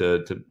important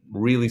to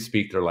really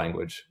speak their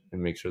language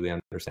and make sure they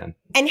understand.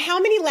 And how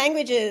many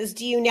languages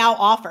do you now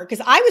offer?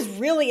 Because I was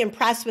really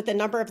impressed with the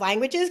number of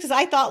languages because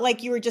I thought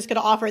like you were just going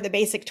to offer the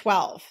basic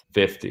 12.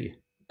 50.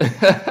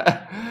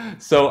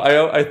 So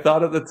I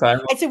thought at the time.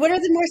 And so what are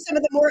some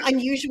of the more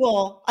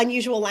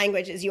unusual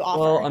languages you offer?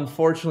 Well,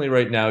 unfortunately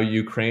right now,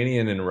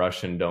 Ukrainian and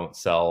Russian don't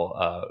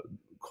sell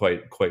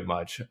quite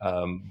much.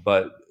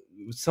 But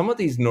some of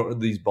these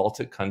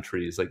Baltic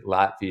countries like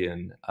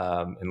Latvian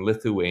and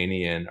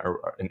Lithuanian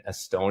and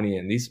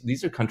Estonian,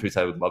 these are countries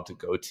I would love to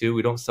go to.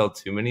 We don't sell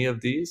too many of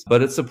these,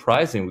 but it's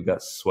surprising. We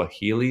got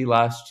Swahili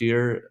last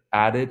year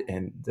added,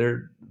 and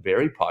they're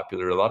very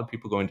popular. A lot of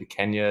people going to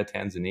Kenya,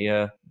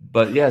 Tanzania.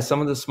 But yeah,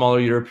 some of the smaller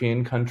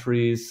European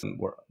countries,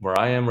 where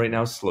I am right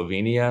now,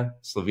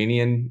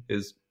 Slovenian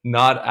is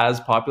not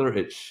as popular.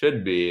 It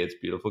should be. It's a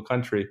beautiful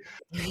country.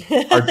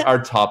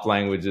 Our top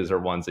languages are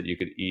ones that you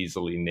could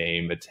easily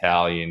name: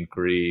 Italian,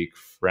 Greek,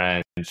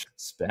 French,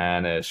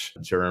 Spanish,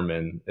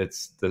 German.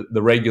 It's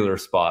the regular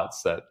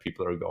spots that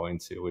people are going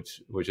to,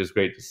 which is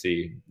great to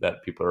see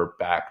that people are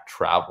back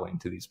traveling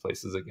to these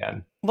places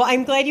again. Well,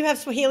 I'm glad you have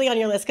Swahili on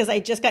your list because I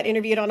just got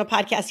interviewed on a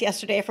podcast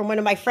yesterday from one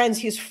of my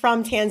friends who's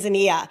from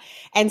Tanzania.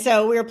 And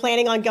so we were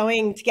planning on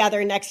going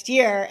together next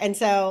year. And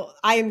so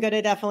I am going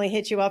to definitely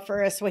hit you up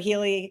for a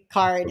Swahili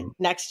card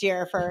next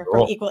year for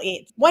Equal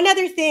Eats. One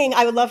other thing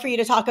I would love for you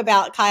to talk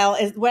about, Kyle,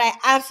 is what I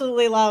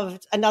absolutely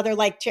loved, another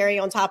like cherry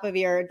on top of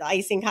the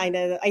icing kind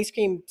of ice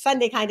cream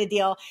sundae kind of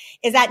deal,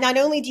 is that not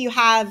only do you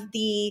have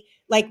the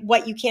like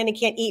what you can and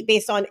can't eat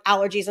based on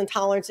allergies and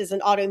tolerances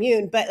and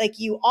autoimmune, but like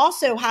you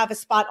also have a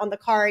spot on the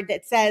card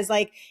that says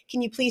like,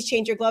 can you please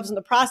change your gloves in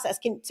the process?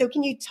 Can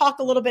you talk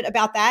a little bit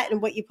about that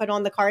and what you put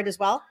on the card as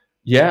well?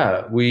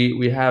 Yeah,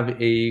 we have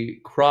a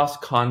cross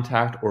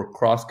contact or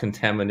cross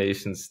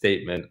contamination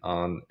statement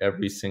on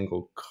every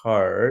single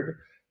card.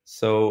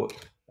 So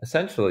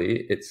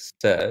essentially, it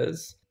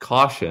says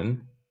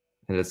caution,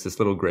 and it's this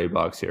little gray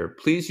box here.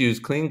 Please use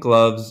clean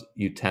gloves,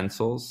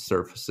 utensils,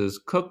 surfaces,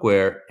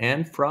 cookware,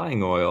 and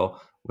frying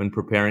oil when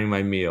preparing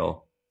my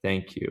meal.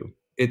 Thank you.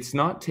 It's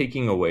not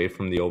taking away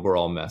from the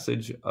overall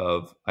message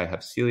of I have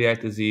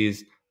celiac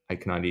disease, I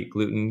cannot eat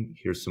gluten.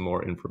 Here's some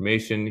more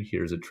information.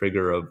 Here's a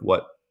trigger of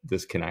what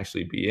this can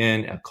actually be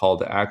in, a call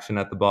to action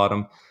at the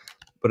bottom.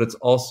 But it's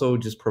also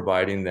just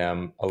providing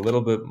them a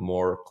little bit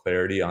more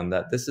clarity on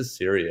that this is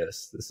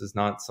serious. This is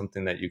not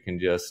something that you can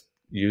just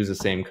use the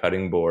same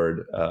cutting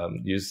board,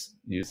 use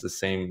the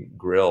same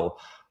grill.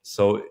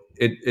 So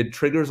it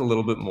triggers a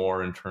little bit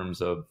more in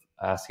terms of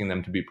asking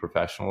them to be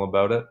professional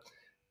about it.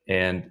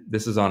 And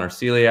this is on our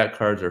celiac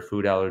cards, our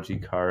food allergy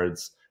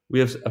cards. We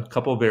have a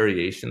couple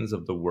variations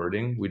of the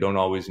wording. We don't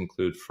always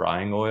include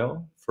frying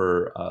oil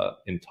for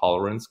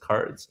intolerance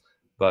cards,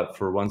 but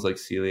for ones like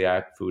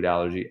celiac, food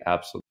allergy,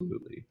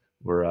 absolutely.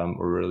 We're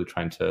really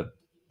trying to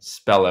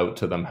spell out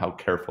to them how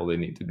careful they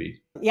need to be.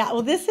 Yeah,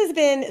 well, this has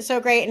been so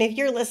great. And if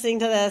you're listening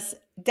to this,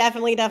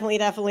 definitely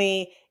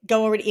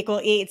go over to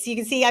Equal Eats. You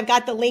can see I've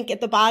got the link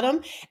at the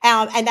bottom,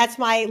 and that's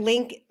my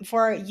link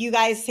for you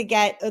guys to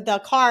get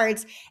the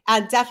cards.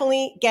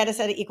 Definitely get a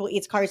set of Equal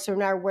Eats cards no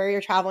matter where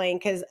you're traveling,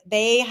 because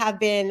they have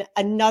been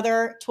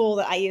another tool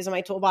that I use in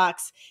my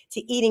toolbox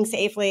to eating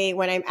safely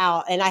when I'm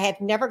out. And I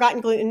have never gotten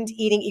gluten to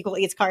eating Equal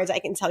Eats cards. I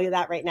can tell you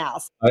that right now.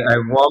 I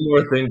have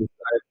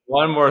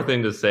one more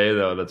thing to say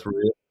though. That's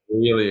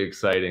really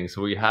exciting.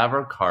 So we have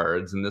our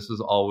cards, and this was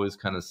always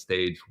kind of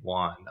stage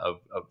one of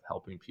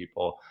helping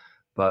people.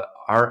 But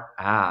our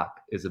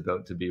app is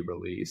about to be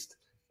released,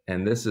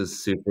 and this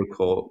is super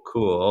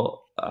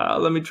cool.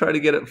 Let me try to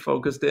get it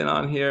focused in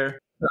on here.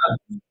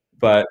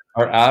 But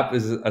our app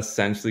is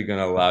essentially going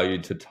to allow you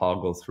to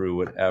toggle through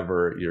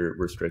whatever your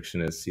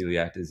restriction is,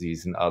 celiac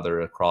disease and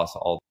other, across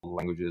all the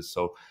languages.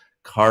 So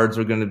cards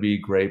are going to be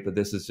great, but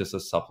this is just a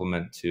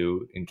supplement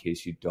too. In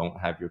case you don't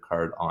have your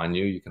card on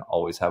you, you can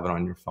always have it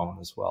on your phone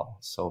as well.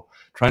 So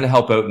trying to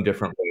help out in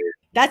different ways.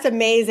 That's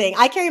amazing.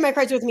 I carry my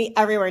cards with me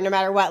everywhere, no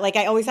matter what. Like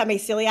I always have my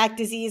celiac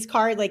disease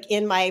card, like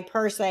in my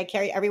purse that I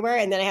carry everywhere.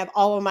 And then I have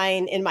all of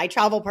mine in my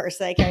travel purse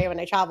that I carry when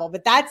I travel.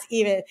 But that's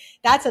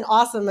an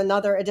awesome,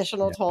 another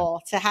additional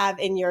tool to have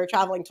in your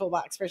traveling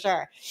toolbox for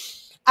sure.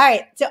 All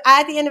right. So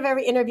at the end of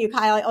every interview,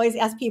 Kyle, I always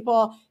ask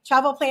people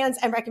travel plans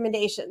and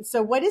recommendations.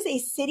 So what is a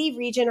city,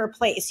 region, or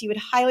place you would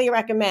highly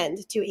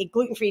recommend to a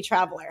gluten-free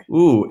traveler?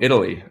 Ooh,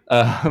 Italy.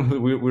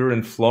 We were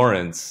in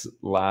Florence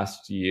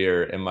last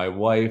year, and my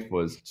wife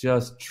was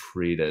just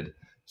treated.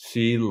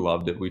 She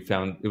loved it. We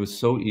found it was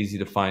so easy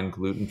to find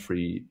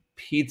gluten-free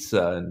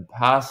pizza and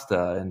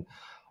pasta,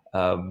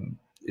 and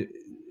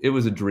it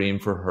was a dream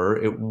for her.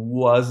 It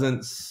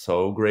wasn't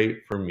so great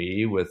for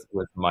me with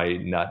my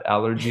nut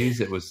allergies.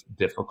 It was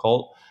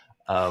difficult.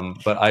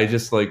 But I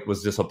just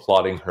was just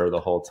applauding her the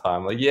whole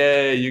time. Like,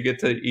 yay, you get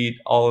to eat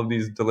all of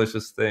these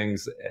delicious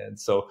things. And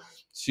so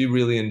she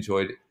really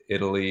enjoyed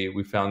Italy.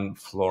 We found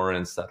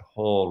Florence, that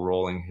whole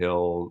rolling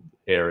hill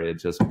area,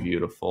 just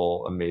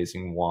beautiful,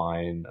 amazing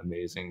wine,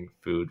 amazing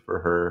food for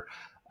her.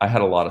 I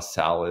had a lot of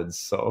salads,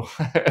 so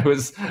I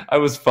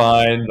was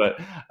fine, but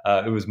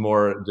it was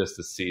more just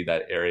to see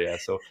that area.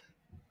 So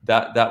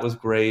that was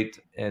great.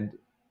 And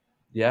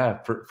yeah,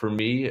 for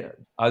me,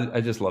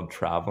 I just love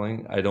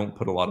traveling. I don't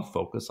put a lot of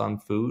focus on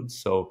food,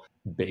 so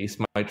base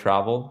my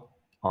travel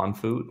on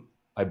food.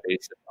 I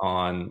base it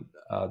on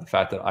the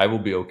fact that I will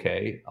be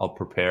okay. I'll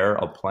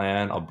prepare, I'll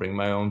plan, I'll bring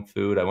my own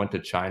food. I went to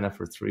China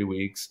for 3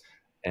 weeks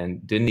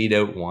and didn't eat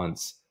out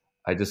once.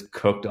 I just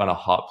cooked on a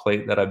hot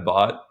plate that I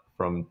bought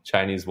from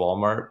Chinese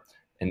Walmart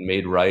and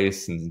made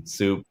rice and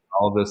soup,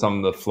 all this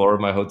on the floor of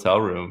my hotel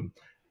room.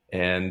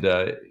 And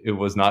it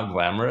was not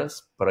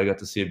glamorous, but I got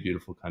to see a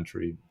beautiful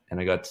country, and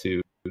I got to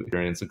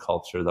experience a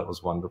culture that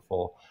was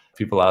wonderful.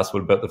 People ask,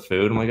 what about the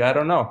food? I'm like, I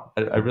don't know.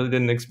 I really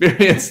didn't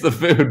experience the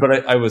food,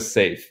 but I was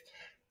safe.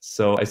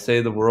 So I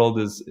say the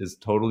world is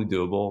totally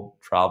doable.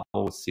 Travel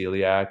with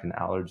celiac and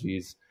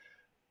allergies,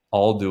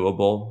 all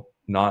doable.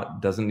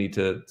 Doesn't need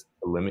to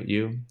limit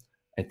you.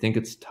 I think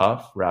it's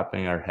tough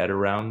wrapping our head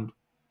around,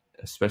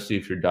 especially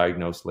if you're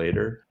diagnosed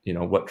later,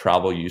 what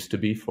travel used to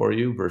be for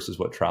you versus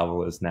what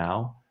travel is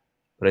now.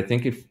 But I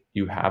think if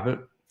you have it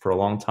for a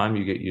long time,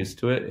 you get used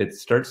to it. It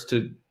starts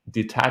to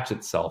detach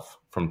itself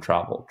from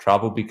travel.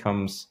 Travel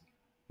becomes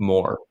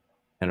more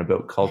and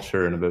about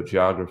culture and about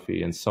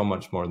geography and so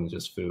much more than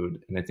just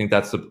food. And I think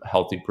that's a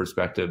healthy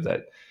perspective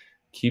that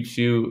keeps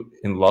you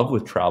in love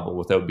with travel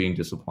without being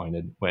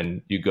disappointed when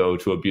you go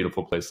to a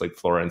beautiful place like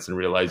Florence and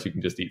realize you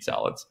can just eat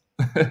salads.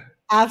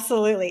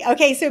 Absolutely.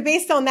 Okay. So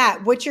based on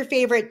that, what's your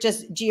favorite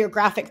just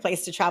geographic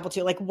place to travel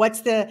to? Like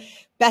what's the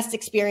best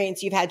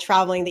experience you've had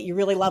traveling that you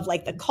really love,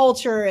 like the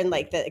culture and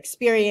like the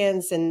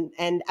experience and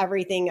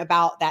everything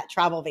about that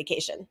travel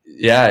vacation?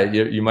 Yeah,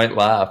 you might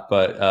laugh,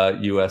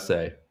 but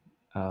USA.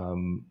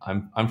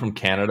 I'm from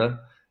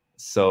Canada.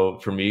 So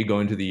for me,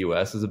 going to the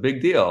US is a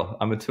big deal.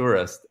 I'm a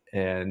tourist,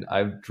 and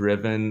I've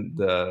driven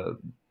the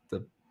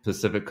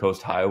Pacific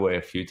Coast Highway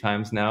a few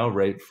times now,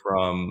 right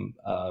from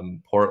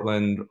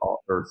Portland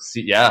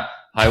yeah,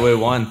 Highway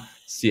 1,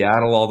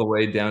 Seattle, all the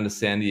way down to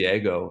San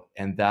Diego.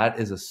 And that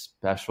is a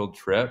special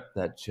trip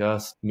that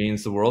just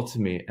means the world to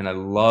me. And I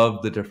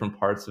love the different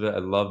parts of it. I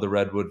love the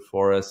redwood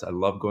forest. I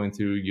love going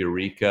through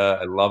Eureka.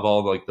 I love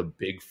all like the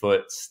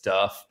Bigfoot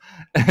stuff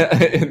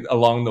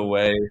along the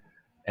way.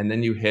 And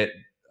then you hit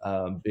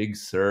Big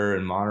Sur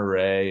and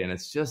Monterey, and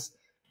it's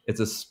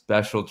a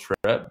special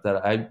trip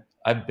that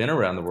I've been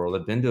around the world.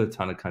 I've been to a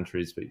ton of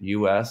countries, but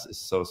US is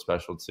so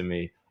special to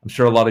me. I'm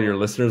sure a lot of your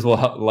listeners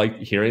will like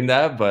hearing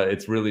that, but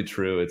it's really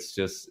true.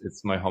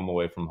 It's my home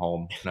away from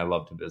home, and I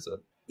love to visit.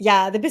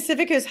 Yeah, the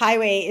Pacific Coast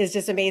Highway is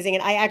just amazing.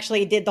 And I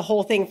actually did the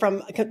whole thing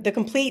from the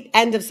complete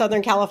end of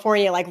Southern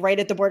California, like right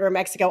at the border of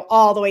Mexico,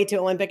 all the way to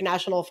Olympic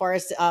National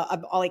Forest,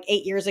 like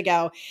 8 years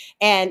ago.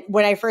 And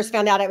when I first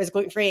found out it was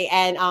gluten-free,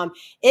 and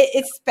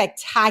it's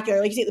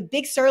spectacular. Like you see, the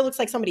Big Sur looks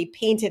like somebody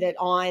painted it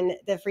on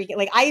the freaking,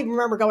 like I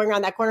remember going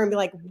around that corner and be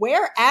like,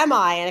 where am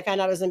I? And I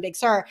found out it was in Big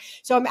Sur.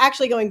 So I'm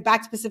actually going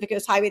back to Pacific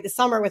Coast Highway this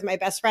summer with my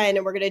best friend,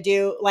 and we're going to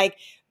do like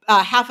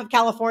half of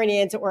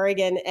California into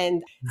Oregon.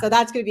 And so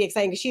that's going to be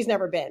exciting because she's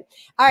never been.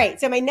 All right.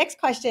 So my next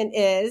question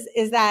is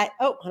that,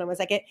 hold on 1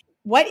 second.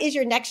 What is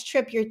your next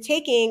trip you're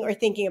taking or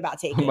thinking about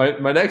taking?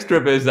 My next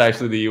trip is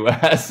actually the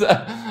US.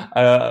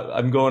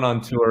 I'm going on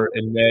tour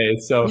in May.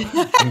 So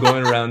I'm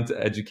going around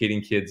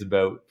educating kids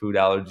about food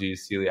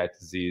allergies, celiac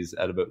disease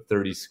at about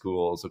 30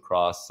 schools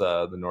across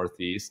the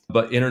Northeast.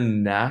 But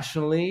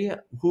internationally,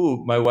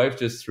 my wife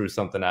just threw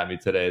something at me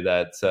today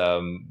that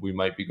we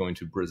might be going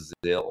to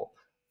Brazil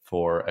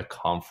for a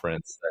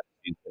conference that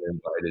she's been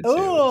invited to.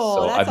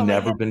 So I've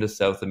never been to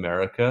South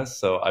America.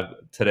 So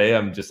today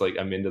I'm just like,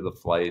 I'm into the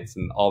flights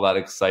and all that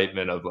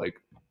excitement of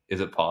like,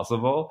 is it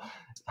possible?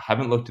 I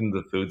haven't looked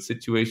into the food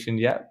situation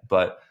yet,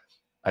 but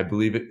I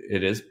believe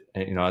it is.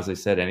 You know, as I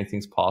said,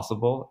 anything's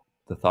possible.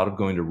 The thought of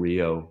going to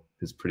Rio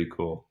is pretty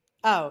cool.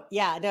 Oh,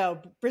 yeah, no,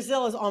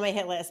 Brazil is on my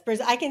hit list.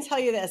 I can tell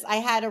you this. I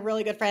had a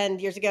really good friend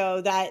years ago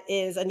that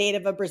is a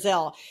native of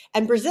Brazil,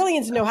 and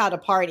Brazilians know how to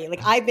party. Like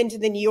I've been to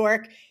the New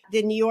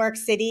York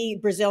City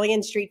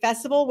Brazilian Street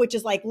Festival, which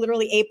is like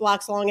literally 8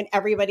 blocks long, and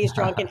everybody's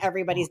drunk and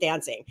everybody's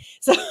dancing.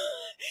 So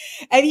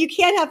if you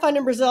can't have fun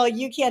in Brazil,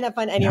 you can't have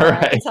fun anywhere.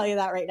 Right. I can tell you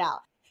that right now.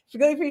 For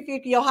gluten-free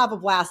food, you'll have a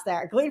blast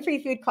there.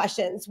 Gluten-free food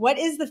questions. What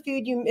is the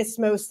food you miss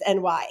most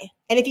and why?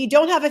 And if you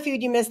don't have a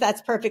food you miss, that's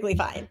perfectly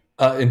fine.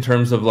 In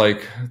terms of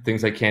like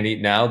things I can't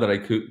eat now that I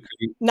could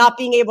eat? Not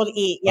being able to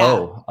eat,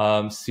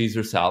 yeah.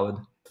 Caesar salad.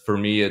 For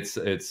me,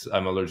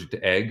 I'm allergic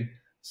to egg.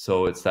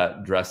 So it's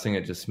that dressing.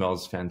 It just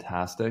smells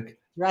fantastic.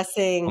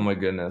 Dressing. Oh my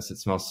goodness. It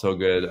smells so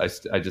good.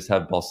 I just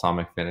have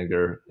balsamic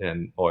vinegar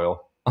and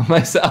oil on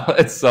my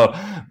salad. So,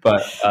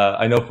 but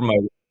I know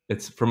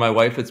for my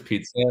wife, it's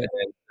pizza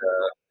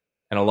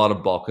and a lot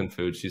of Balkan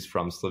food. She's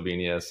from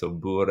Slovenia, so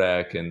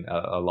burek and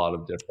a lot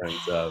of different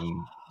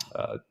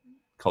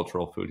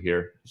cultural food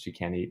here she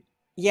can't eat.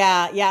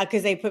 Yeah,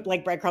 because they put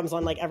like breadcrumbs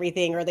on like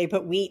everything, or they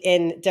put wheat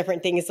in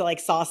different things, so like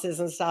sauces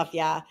and stuff.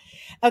 Yeah.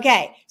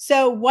 Okay,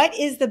 so what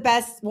is the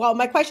best? Well,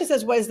 my question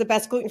says, what is the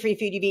best gluten-free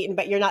food you've eaten?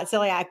 But you're not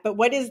celiac. But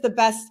what is the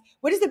best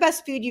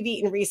food you've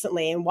eaten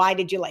recently, and why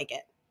did you like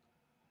it?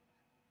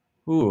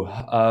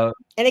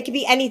 And it can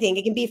be anything.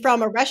 It can be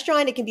from a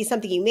restaurant. It can be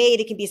something you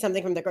made. It can be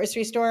something from the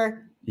grocery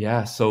store.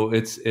 Yeah. So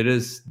it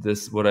is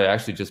this, what I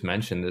actually just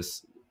mentioned,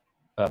 this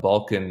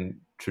Balkan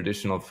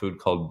traditional food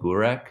called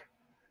burek,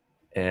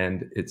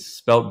 and it's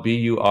spelled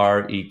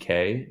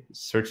Burek.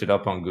 Search it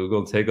up on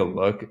Google. Take a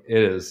look.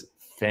 It is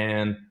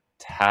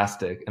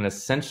fantastic. And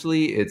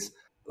essentially it's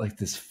like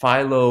this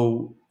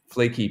phyllo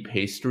flaky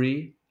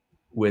pastry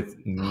with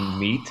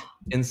meat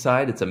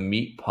inside. It's a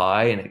meat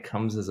pie, and it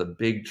comes as a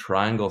big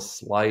triangle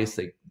slice.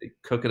 They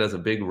cook it as a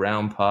big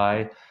round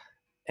pie,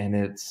 and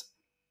it's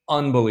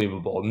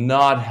unbelievable.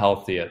 Not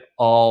healthy at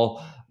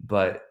all,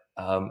 but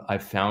I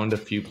found a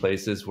few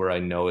places where I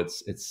know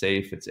it's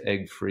safe. It's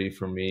egg free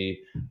for me,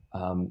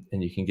 and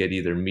you can get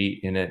either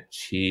meat in it,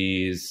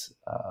 cheese,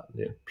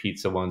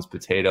 pizza ones,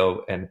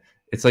 potato, and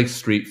it's like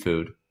street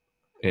food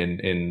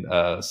in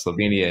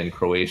Slovenia, in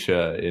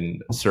Croatia,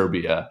 in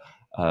Serbia.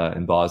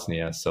 In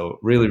Bosnia. So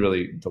really,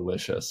 really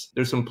delicious.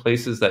 There's some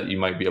places that you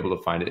might be able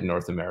to find it in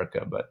North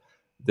America, but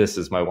this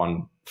is my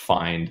one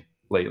find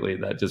lately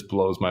that just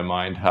blows my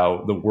mind,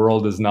 how the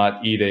world is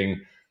not eating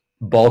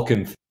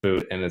Balkan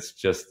food, and it's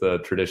just the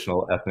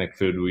traditional ethnic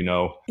food we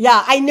know.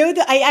 Yeah,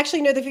 I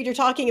actually know the food you're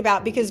talking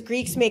about, because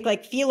Greeks make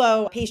like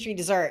phyllo pastry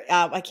dessert.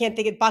 I can't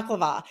think of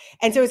baklava,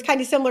 and so it's kind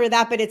of similar to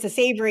that, but it's a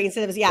savory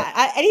instead of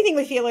anything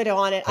with phyllo dough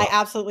on it. I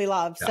absolutely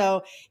love. Yeah.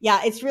 So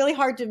yeah, it's really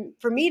hard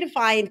for me to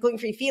find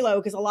gluten-free phyllo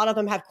because a lot of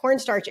them have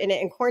cornstarch in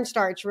it, and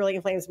cornstarch really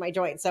inflames my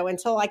joints. So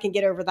until I can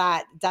get over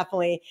that,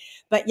 definitely.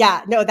 But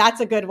yeah, no, that's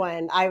a good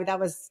one.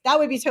 That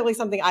would be totally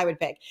something I would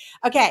pick.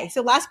 Okay,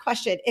 so last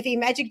question: if a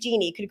magic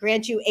genie could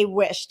grant you a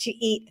wish to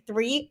eat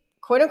 3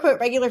 quote unquote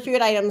regular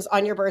food items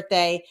on your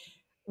birthday,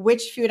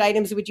 which food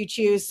items would you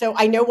choose? So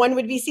I know one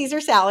would be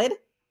Caesar salad.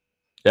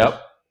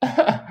 Yep.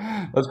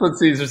 Let's put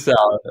Caesar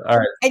salad. All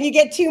right. And you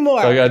get 2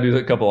 more. So I got to do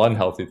a couple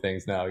unhealthy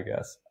things now, I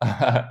guess.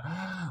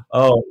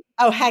 Oh,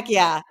 heck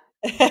yeah.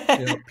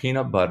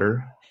 Peanut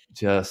butter,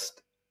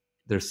 just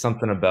there's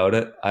something about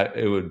it.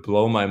 It would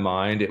blow my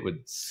mind. It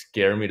would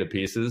scare me to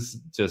pieces,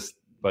 just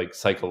like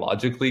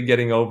psychologically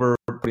getting over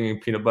putting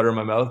peanut butter in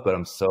my mouth. But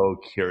I'm so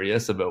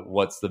curious about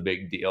what's the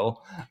big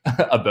deal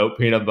about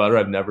peanut butter.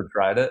 I've never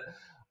tried it.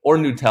 Or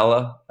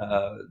Nutella,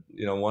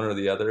 one or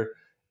the other.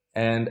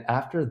 And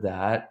after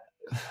that,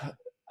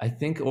 I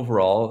think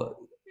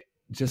overall,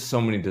 just so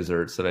many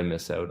desserts that I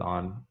miss out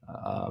on.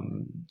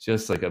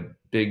 Just like a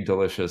big,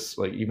 delicious,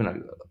 like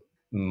even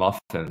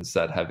muffins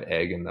that have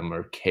egg in them,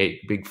 or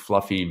cake, big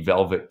fluffy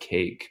velvet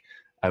cake.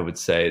 I would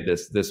say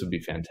this would be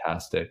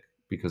fantastic,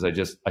 because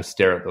I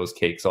stare at those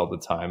cakes all the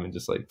time and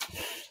just like,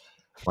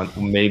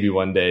 maybe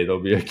one day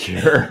there'll be a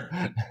cure.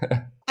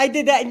 I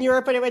did that in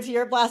Europe when I went to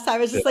Europe last time. I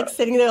was just like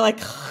sitting there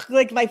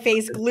like my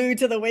face glued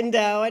to the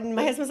window. And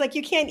my husband's like,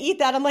 you can't eat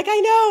that. I'm like, I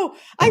know.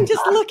 I'm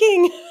just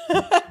looking.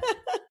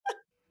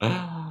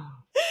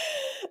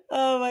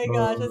 Oh my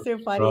gosh, that's so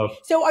funny.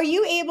 So are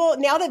you able,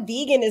 now that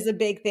vegan is a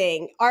big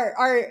thing,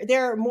 are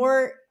there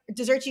more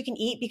desserts you can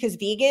eat because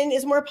vegan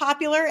is more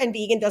popular and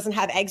vegan doesn't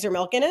have eggs or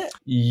milk in it?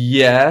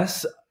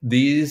 Yes.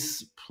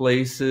 These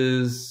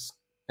places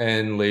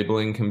and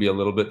labeling can be a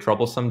little bit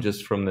troublesome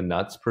just from the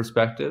nuts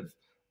perspective.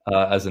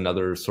 As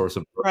another source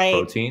of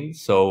protein.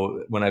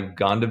 So when I've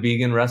gone to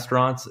vegan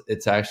restaurants,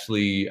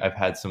 I've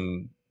had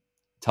some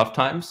tough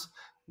times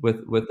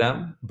with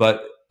them.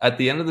 But at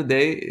the end of the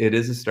day, it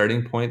is a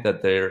starting point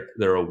that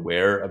they're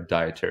aware of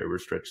dietary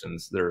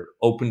restrictions. They're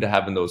open to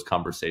having those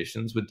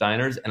conversations with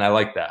diners, and I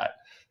like that.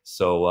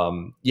 So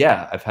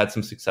I've had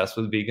some success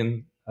with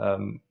vegan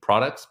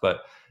products,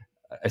 but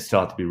I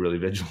still have to be really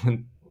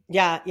vigilant.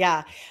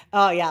 Yeah.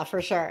 Oh yeah,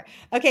 for sure.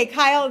 Okay,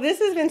 Kyle, this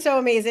has been so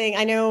amazing.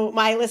 I know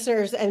my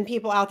listeners and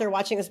people out there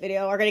watching this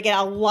video are going to get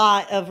a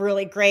lot of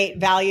really great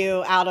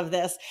value out of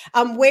this.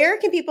 Where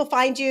can people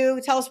find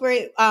you? Tell us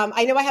where,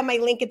 I know I have my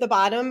link at the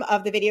bottom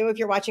of the video if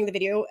you're watching the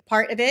video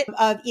part of it,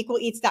 of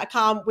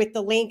equaleats.com with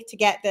the link to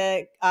get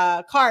the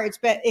cards.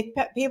 But if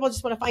people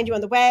just want to find you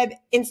on the web,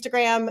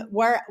 Instagram,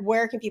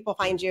 where can people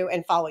find you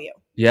and follow you?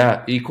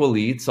 Yeah, Equal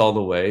Eats all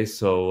the way.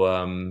 So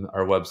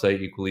our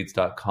website,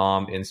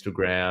 equaleats.com,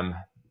 Instagram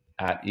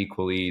at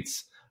Equal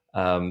Eats.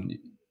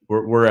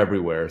 We're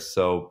everywhere.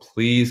 So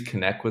please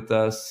connect with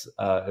us.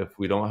 If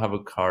we don't have a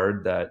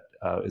card that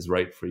is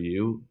right for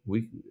you,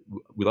 we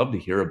love to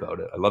hear about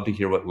it. I love to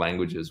hear what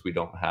languages we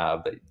don't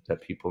have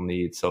that people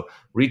need. So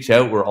reach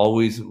out.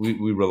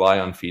 We rely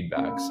on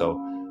feedback. So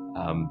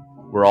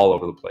we're all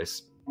over the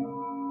place.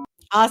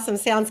 Awesome.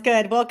 Sounds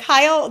good. Well,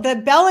 Kyle, the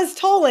bell is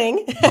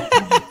tolling.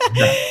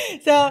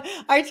 So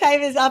our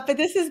time is up, but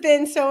this has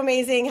been so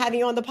amazing having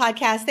you on the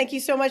podcast. Thank you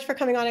so much for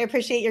coming on. I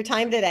appreciate your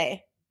time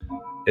today.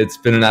 It's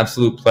been an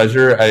absolute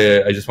pleasure.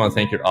 I just want to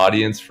thank your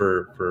audience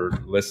for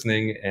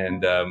listening.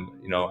 And,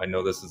 I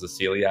know this is a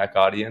celiac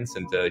audience,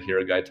 and to hear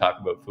a guy talk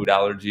about food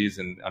allergies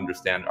and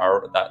understand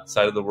that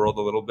side of the world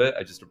a little bit,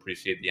 I just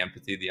appreciate the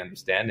empathy, the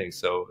understanding.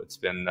 So it's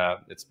been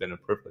a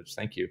privilege.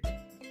 Thank you.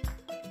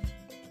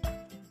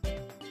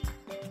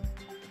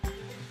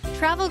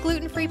 Travel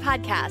Gluten Free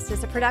Podcast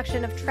is a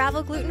production of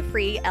Travel Gluten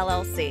Free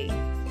LLC.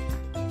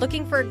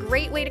 Looking for a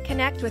great way to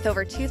connect with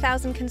over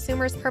 2,000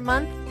 consumers per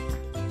month?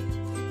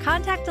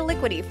 Contact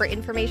Aliquity for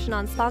information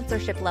on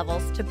sponsorship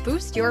levels to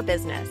boost your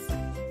business.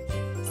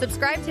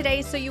 Subscribe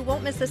today so you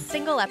won't miss a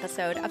single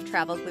episode of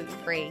Travel Gluten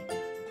Free.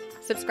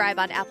 Subscribe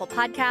on Apple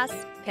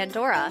Podcasts,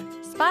 Pandora,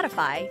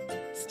 Spotify,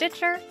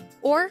 Stitcher,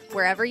 or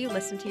wherever you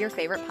listen to your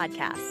favorite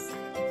podcasts.